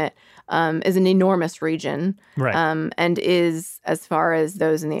name it, is an enormous region. Right. And is, as far as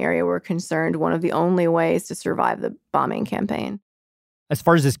those in the area were concerned, one of the only ways to survive the bombing campaign. As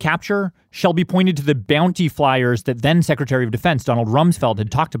far as his capture, Shelby pointed to the bounty flyers that then Secretary of Defense Donald Rumsfeld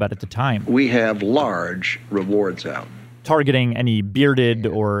had talked about at the time. We have large rewards out. Targeting any bearded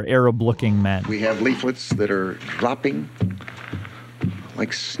or Arab-looking men. We have leaflets that are dropping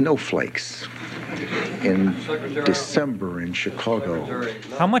like snowflakes in December in Chicago.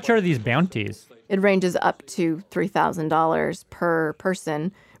 How much are these bounties? It ranges up to $3,000 per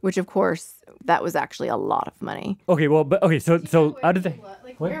person, which, of course, that was actually a lot of money. Okay, well, so how did they...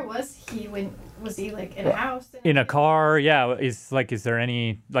 Where was he when... Was he, in a house? In a car, yeah. Is there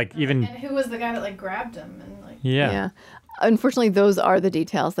any, even... And who was the guy that, grabbed him? And Yeah. Unfortunately, those are the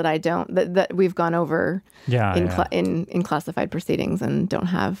details that I don't... That we've gone over in classified proceedings and don't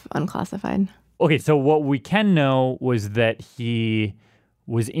have unclassified. Okay, so what we can know was that he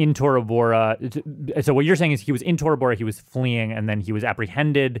was in Tora Bora. So what you're saying is he was in Tora Bora, he was fleeing, and then he was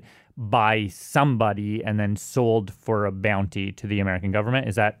apprehended by somebody and then sold for a bounty to the American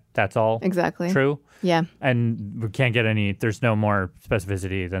government. That's all exactly true? Yeah. And we can't get there's no more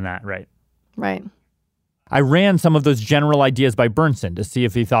specificity than that, right? Right. I ran some of those general ideas by Bernsen to see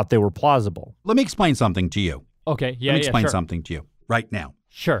if he thought they were plausible. Let me explain something to you. Okay, yeah, Let me explain sure. something to you right now.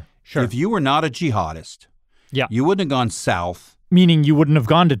 Sure. If you were not a jihadist, you wouldn't have gone south. Meaning you wouldn't have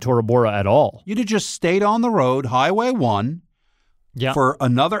gone to Tora Bora at all. You'd have just stayed on the road, Highway 1, for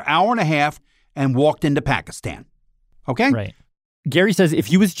another hour and a half and walked into Pakistan. Okay? Right. Gary says if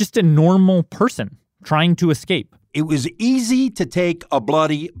he was just a normal person trying to escape. It was easy to take a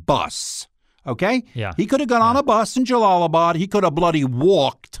bloody bus. Okay? Yeah. He could have got on a bus in Jalalabad. He could have bloody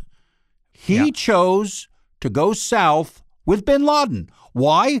walked. He chose to go south with bin Laden.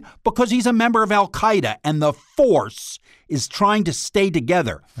 Why? Because he's a member of Al-Qaeda and the force is trying to stay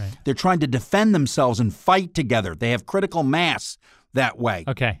together. Right. They're trying to defend themselves and fight together. They have critical mass that way.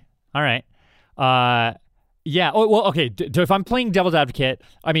 Okay. All right. Yeah. Oh, well, okay. So if I'm playing devil's advocate,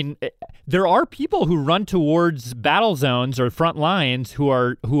 I mean, there are people who run towards battle zones or front lines who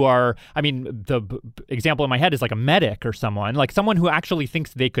are. I mean, the example in my head is like a medic or someone who actually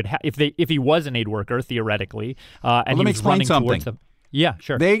thinks they could if he was an aid worker theoretically, and let me he's running something. towards them. Yeah,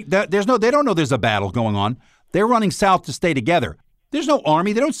 sure. They don't know there's a battle going on. They're running south to stay together. There's no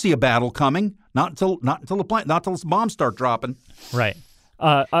army. They don't see a battle coming. Not until the bombs start dropping. Right.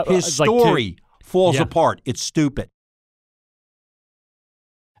 His story falls apart. It's stupid.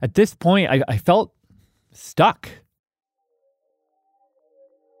 At this point, I felt stuck.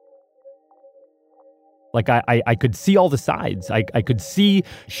 Like I could see all the sides. I could see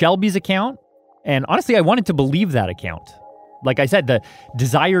Shelby's account, and honestly, I wanted to believe that account. Like I said, the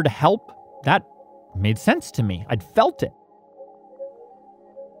desire to help, that made sense to me. I'd felt it.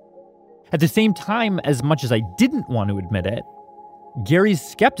 At the same time, as much as I didn't want to admit it, Gary's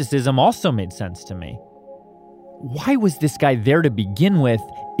skepticism also made sense to me. Why was this guy there to begin with,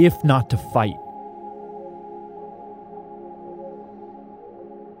 if not to fight?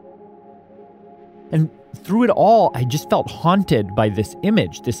 And through it all, I just felt haunted by this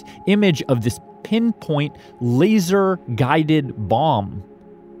image of this pinpoint laser-guided bomb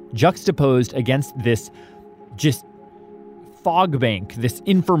juxtaposed against this just fog bank, this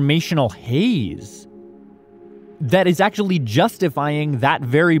informational haze that is actually justifying that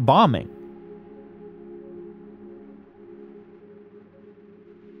very bombing.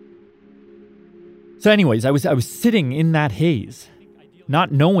 So anyways, I was sitting in that haze,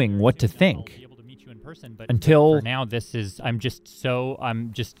 not knowing what to think. Until for now, I'm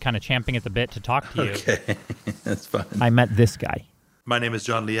just kind of champing at the bit to talk to you. Okay, that's fine. I met this guy. My name is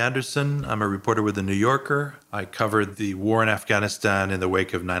John Lee Anderson. I'm a reporter with The New Yorker. I covered the war in Afghanistan in the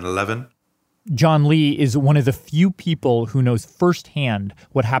wake of 9/11. John Lee is one of the few people who knows firsthand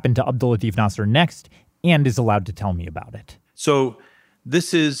what happened to Abdul Latif Nasser next and is allowed to tell me about it. So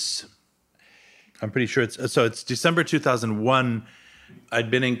this is, I'm pretty sure it's December 2001. I'd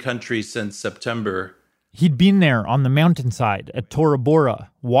been in country since September. He'd been there on the mountainside at Tora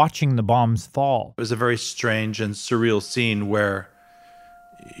Bora, watching the bombs fall. It was a very strange and surreal scene where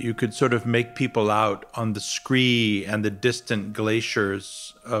you could sort of make people out on the scree and the distant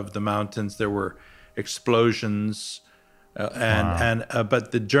glaciers of the mountains. There were explosions,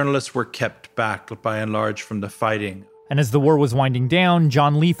 but the journalists were kept back by and large from the fighting. And as the war was winding down,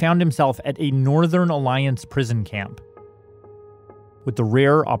 John Lee found himself at a Northern Alliance prison camp with the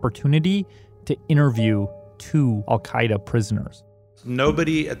rare opportunity to interview 2 al-Qaeda prisoners.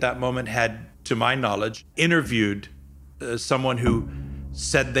 Nobody at that moment had, to my knowledge, interviewed someone who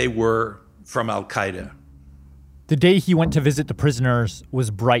said they were from Al-Qaeda. The day he went to visit the prisoners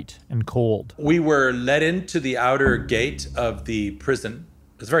was bright and cold. We were led into the outer gate of the prison.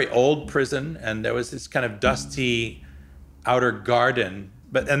 It was a very old prison, and there was this kind of dusty outer garden.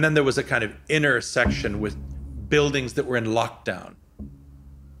 And then there was a kind of inner section with buildings that were in lockdown.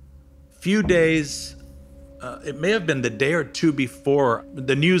 Few days, it may have been the day or two before,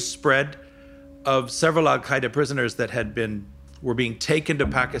 the news spread of several Al-Qaeda prisoners that were being taken to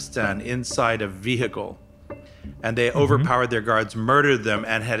Pakistan inside a vehicle, and they overpowered their guards, murdered them,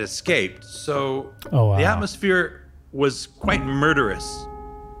 and had escaped. So the atmosphere was quite murderous.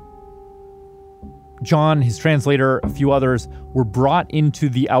 John, his translator, a few others were brought into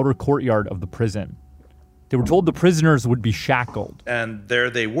the outer courtyard of the prison. They were told the prisoners would be shackled. And there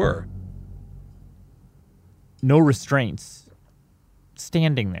they were. No restraints.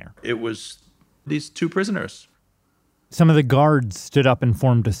 Standing there. It was these 2 prisoners. Some of the guards stood up and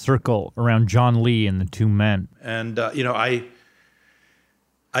formed a circle around John Lee and the 2 men. And, I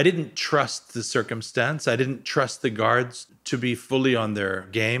didn't trust the circumstance. I didn't trust the guards to be fully on their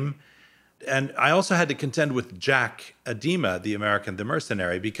game. And I also had to contend with Jack Adema, the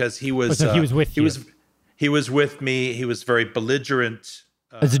mercenary, because he was... he was with you. He was with me. He was very belligerent.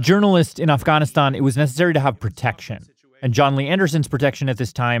 As a journalist in Afghanistan, it was necessary to have protection. And John Lee Anderson's protection at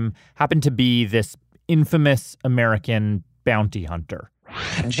this time happened to be this infamous American bounty hunter.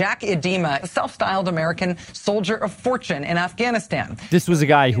 Jack Adema, a self-styled American soldier of fortune in Afghanistan. This was a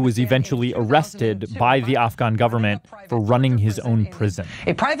guy who was eventually arrested by the Afghan government for running his own prison.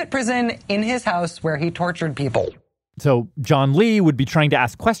 A private prison in his house where he tortured people. So John Lee would be trying to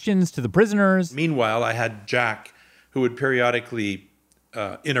ask questions to the prisoners. Meanwhile, I had Jack, who would periodically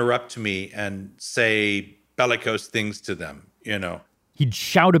interrupt me and say bellicose things to them, He'd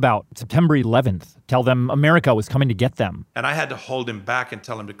shout about September 11th, tell them America was coming to get them. And I had to hold him back and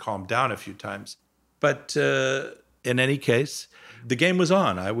tell him to calm down a few times. But in any case, the game was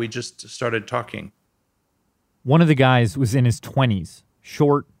on. We just started talking. One of the guys was in his 20s,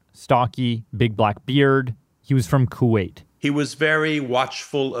 short, stocky, big black beard. He was from Kuwait. He was very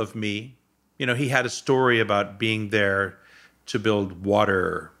watchful of me. He had a story about being there to build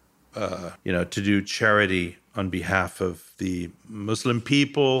water, to do charity on behalf of the Muslim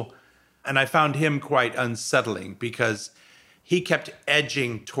people. And I found him quite unsettling because he kept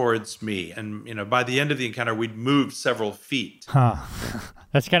edging towards me. And, by the end of the encounter, we'd moved several feet.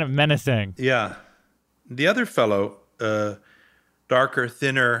 That's kind of menacing. Yeah. The other fellow, darker,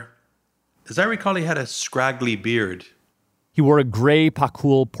 thinner, as I recall, he had a scraggly beard. He wore a gray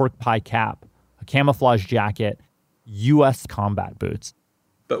Pakul pork pie cap, a camouflage jacket, U.S. combat boots.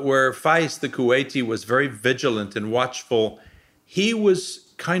 But where Faiz, the Kuwaiti, was very vigilant and watchful, he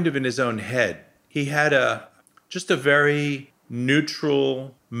was kind of in his own head. He had just a very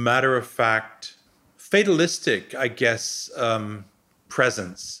neutral, matter-of-fact, fatalistic, I guess,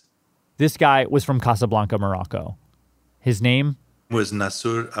 presence. This guy was from Casablanca, Morocco. His name was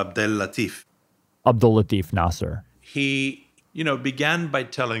Nasser Abdel Latif. Abdul Latif Nasser. He, began by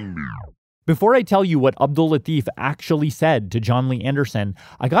telling me. Before I tell you what Abdul Latif actually said to John Lee Anderson,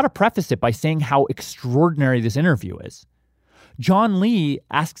 I gotta preface it by saying how extraordinary this interview is. John Lee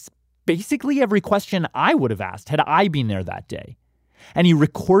asks basically every question I would have asked had I been there that day. And he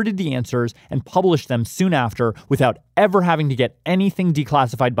recorded the answers and published them soon after without ever having to get anything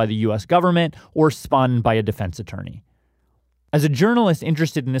declassified by the US government or spun by a defense attorney. As a journalist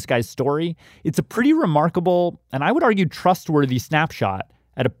interested in this guy's story, it's a pretty remarkable, and I would argue trustworthy snapshot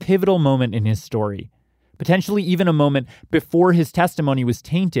at a pivotal moment in his story, potentially even a moment before his testimony was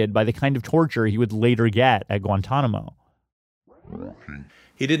tainted by the kind of torture he would later get at Guantanamo.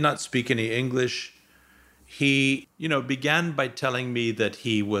 He did not speak any English. He, began by telling me that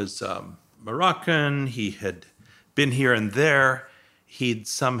he was Moroccan. He had been here and there. He'd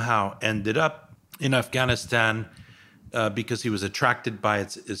somehow ended up in Afghanistan because he was attracted by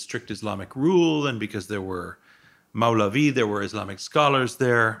its strict Islamic rule and because there were Maulavi, there were Islamic scholars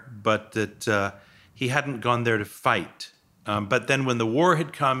there, but that he hadn't gone there to fight. But then when the war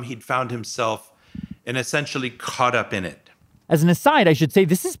had come, he'd found himself and essentially caught up in it. As an aside, I should say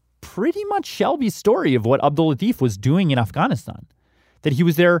this is pretty much Shelby's story of what Abdul Latif was doing in Afghanistan, that he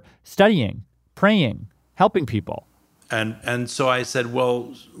was there studying, praying, helping people. And so I said,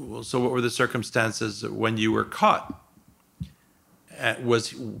 well, so what were the circumstances when you were caught? Were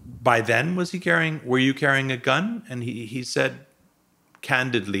you carrying a gun? And he said,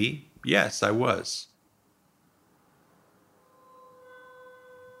 candidly, yes, I was.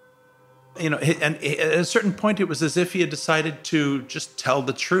 And at a certain point, it was as if he had decided to just tell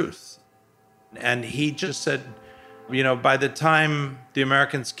the truth. And he just said, by the time the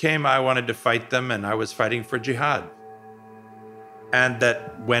Americans came, I wanted to fight them, and I was fighting for jihad. And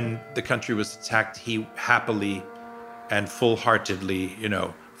that when the country was attacked, he happily and full-heartedly,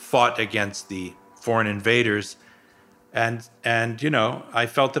 fought against the foreign invaders. And I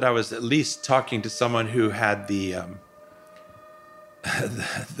felt that I was at least talking to someone who had the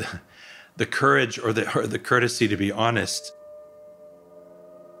courage or the courtesy to be honest.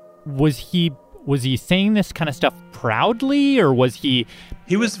 Was he saying this kind of stuff proudly, or was he?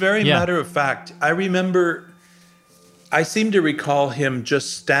 He was very matter of fact. I seem to recall him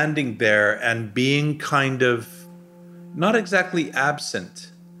just standing there and being kind of not exactly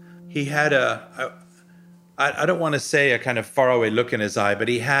absent. He had I don't want to say a kind of faraway look in his eye, but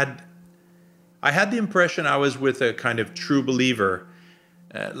I had the impression I was with a kind of true believer.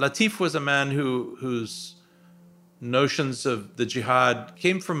 Latif was a man whose notions of the jihad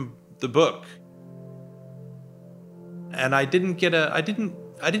came from the book. And I didn't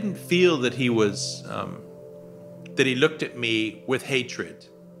feel that he was, that he looked at me with hatred.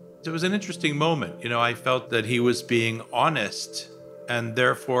 It was an interesting moment. I felt that he was being honest, and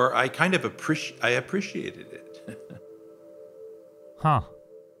therefore I kind of appreciated it. Huh.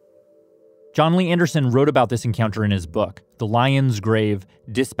 John Lee Anderson wrote about this encounter in his book, The Lion's Grave: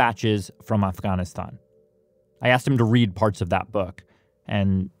 Dispatches from Afghanistan. I asked him to read parts of that book,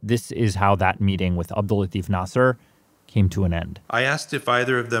 and this is how that meeting with Abdul Latif Nasser came to an end. I asked if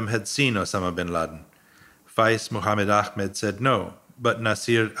either of them had seen Osama bin Laden. Faiz Mohammed Ahmed said no, but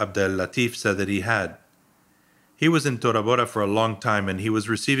Nasir Abdel Latif said that he had. He was in Tora Bora for a long time, and he was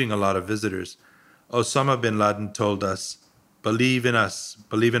receiving a lot of visitors. Osama bin Laden told us, "Believe in us,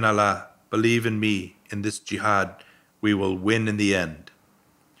 believe in Allah, believe in me, in this jihad, we will win in the end."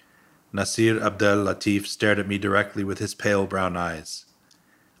 Nasir Abdel Latif stared at me directly with his pale brown eyes.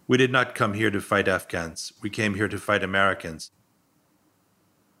 "We did not come here to fight Afghans. We came here to fight Americans.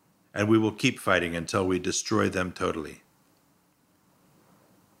 And we will keep fighting until we destroy them totally."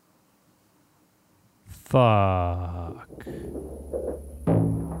 Fuck.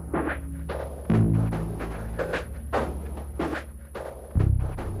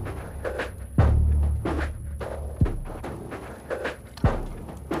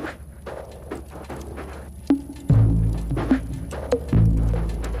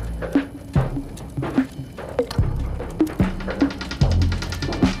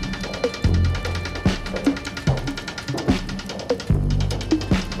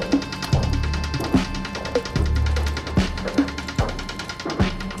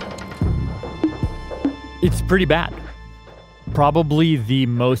 It's pretty bad. Probably the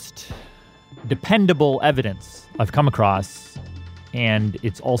most dependable evidence I've come across, and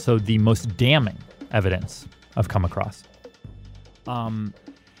it's also the most damning evidence I've come across.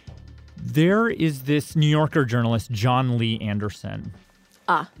 There is this New Yorker journalist, John Lee Anderson.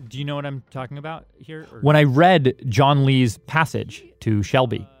 Do you know what I'm talking about here? When I read John Lee's passage to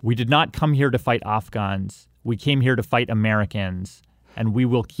Shelby, "We did not come here to fight Afghans. We came here to fight Americans. And we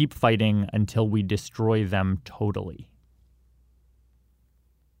will keep fighting until we destroy them totally."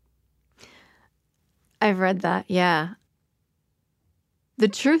 I've read that, yeah. The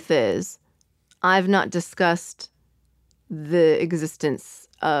truth is, I've not discussed the existence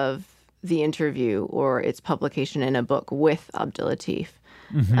of the interview or its publication in a book with Abdul Latif.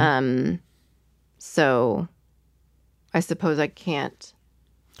 Mm-hmm. So I suppose I can't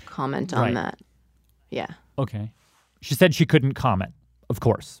comment on that. Yeah. Okay. She said she couldn't comment. Of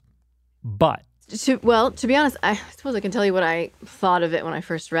course. But to be honest, I suppose I can tell you what I thought of it when I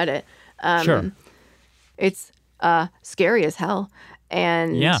first read it. Sure. It's scary as hell.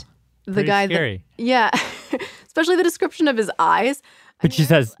 And the guy scary. Especially the description of his eyes. But she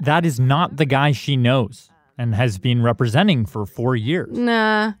says that is not the guy she knows. and has been representing for 4 years.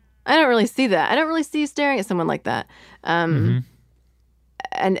 Nah, I don't really see that. I don't really see you staring at someone like that. And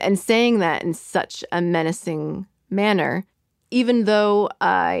saying that in such a menacing manner, even though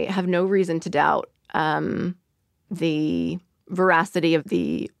I have no reason to doubt the veracity of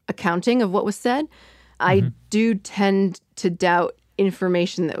the accounting of what was said, I do tend to doubt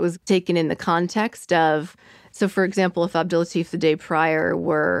information that was taken in the context of, so for example, if Abdulatif the day prior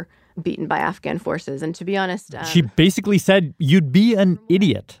were beaten by Afghan forces, and to be honest... she basically said you'd be an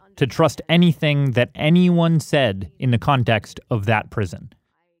idiot to trust anything that anyone said in the context of that prison.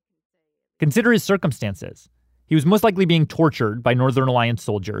 Consider his circumstances. He was most likely being tortured by Northern Alliance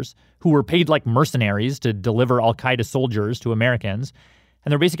soldiers who were paid like mercenaries to deliver al-Qaeda soldiers to Americans,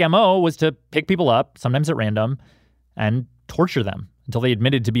 and their basic MO was to pick people up, sometimes at random, and torture them until they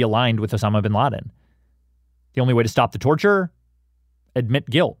admitted to be aligned with Osama bin Laden. The only way to stop the torture? Admit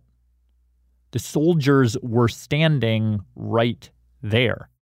guilt. The soldiers were standing right there.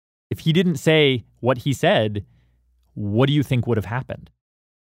 If he didn't say what he said, what do you think would have happened?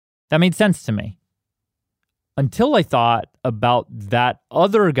 That made sense to me. Until I thought about that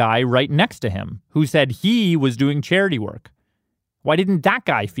other guy right next to him who said he was doing charity work. Why didn't that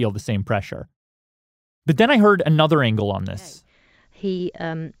guy feel the same pressure? But then I heard another angle on this.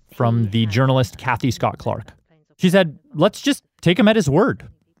 From the journalist Kathy Scott Clark. She said, let's just take him at his word.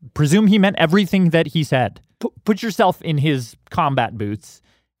 Presume he meant everything that he said. Put yourself in his combat boots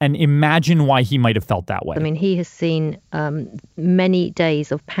and imagine why he might have felt that way. I mean, he has seen many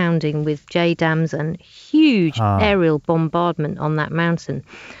days of pounding with JDAMs and huge aerial bombardment on that mountain,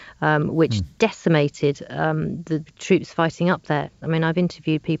 which decimated the troops fighting up there. I mean, I've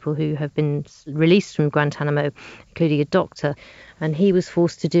interviewed people who have been released from Guantanamo, including a doctor, and he was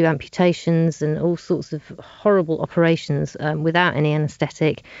forced to do amputations and all sorts of horrible operations without any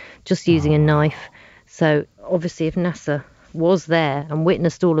anesthetic, just using a knife. So obviously if Nasser was there and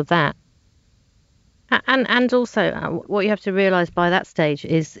witnessed all of that, and also what you have to realise by that stage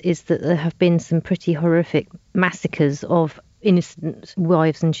is that there have been some pretty horrific massacres of innocent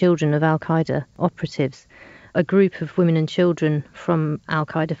wives and children of al-Qaeda operatives. A group of women and children from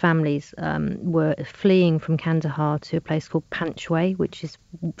al-Qaeda families were fleeing from Kandahar to a place called Panchway, which is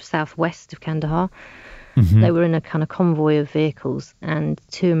southwest of Kandahar. They were in a kind of convoy of vehicles, and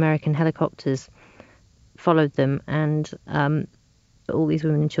 2 American helicopters followed them, and all these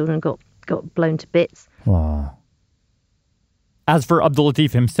women and children got blown to bits. Wow. As for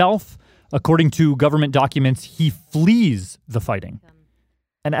Abdulatif himself, according to government documents, he flees the fighting.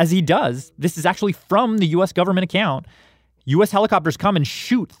 And as he does, this is actually from the U.S. government account, U.S. helicopters come and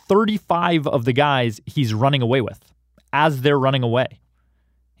shoot 35 of the guys he's running away with as they're running away,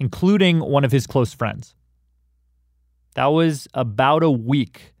 including one of his close friends. That was about a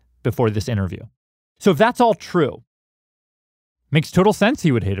week before this interview. So if that's all true, makes total sense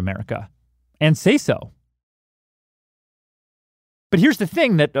he would hate America, and say so. But here's the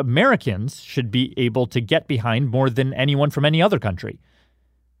thing that Americans should be able to get behind more than anyone from any other country.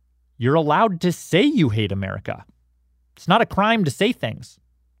 You're allowed to say you hate America. It's not a crime to say things.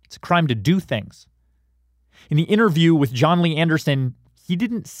 It's a crime to do things. In the interview with John Lee Anderson, he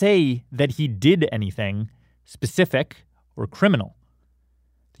didn't say that he did anything specific or criminal.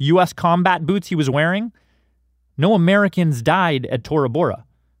 The U.S. combat boots he was wearing, no Americans died at Tora Bora.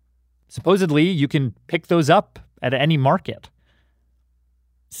 Supposedly, you can pick those up at any market.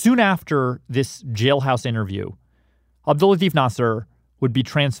 Soon after this jailhouse interview, Abdulatif Nasser would be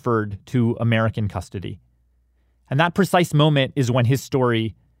transferred to American custody. And that precise moment is when his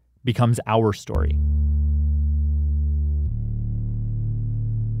story becomes our story.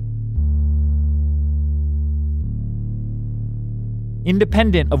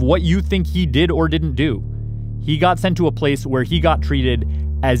 Independent of what you think he did or didn't do, he got sent to a place where he got treated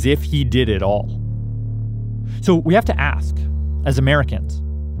as if he did it all. So we have to ask, as Americans,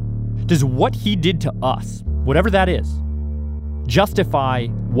 does what he did to us, whatever that is, justify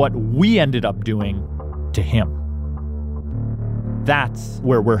what we ended up doing to him? That's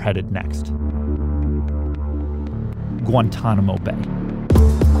where we're headed next. Guantanamo Bay.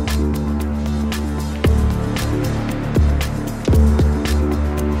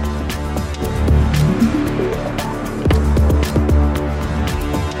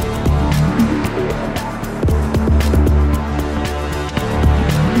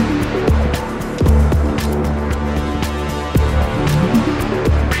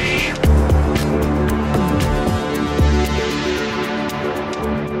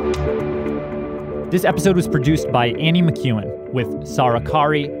 This episode was produced by Annie McEwen with Sarah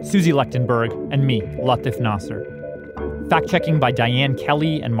Kari, Susie Lechtenberg, and me, Latif Nasser. Fact-checking by Diane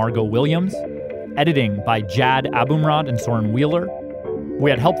Kelly and Margot Williams. Editing by Jad Abumrad and Soren Wheeler. We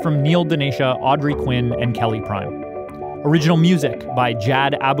had help from Neil Denacia, Audrey Quinn, and Kelly Prime. Original music by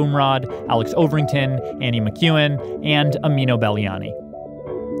Jad Abumrad, Alex Overington, Annie McEwen, and Amino Belliani.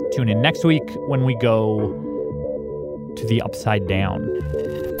 Tune in next week when we go to the Upside Down.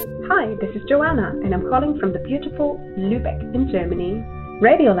 Hi, this is Joanna, and I'm calling from the beautiful Lübeck in Germany.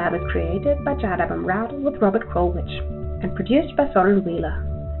 Radiolab is created by Jad Abumrad with Robert Krulwich and produced by Soren Wheeler.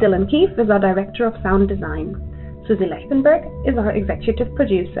 Dylan Keefe is our Director of Sound Design. Susie Lechtenberg is our Executive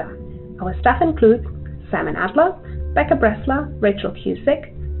Producer. Our staff includes Simon Adler, Becca Bressler, Rachel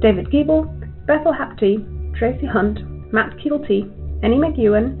Cusick, David Giebel, Bethel Hapti, Tracy Hunt, Matt Keelty, Annie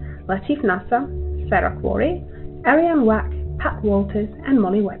McEwen, Latif Nasser, Sarah Quarry, Ariane Wack, Pat Walters, and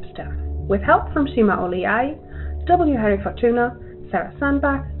Molly Webster, with help from Shima Oliai, W. Harry Fortuna, Sarah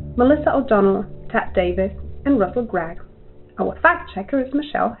Sandbach, Melissa O'Donnell, Tat Davis, and Russell Gregg. Our fact checker is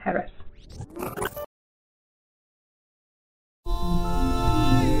Michelle Harris.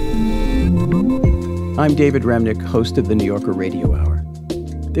 I'm David Remnick, host of the New Yorker Radio Hour.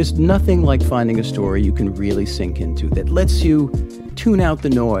 There's nothing like finding a story you can really sink into that lets you tune out the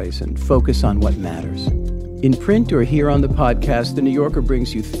noise and focus on what matters. In print or here on the podcast, The New Yorker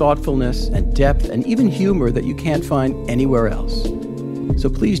brings you thoughtfulness and depth and even humor that you can't find anywhere else. So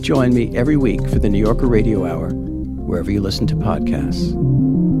please join me every week for The New Yorker Radio Hour, wherever you listen to podcasts.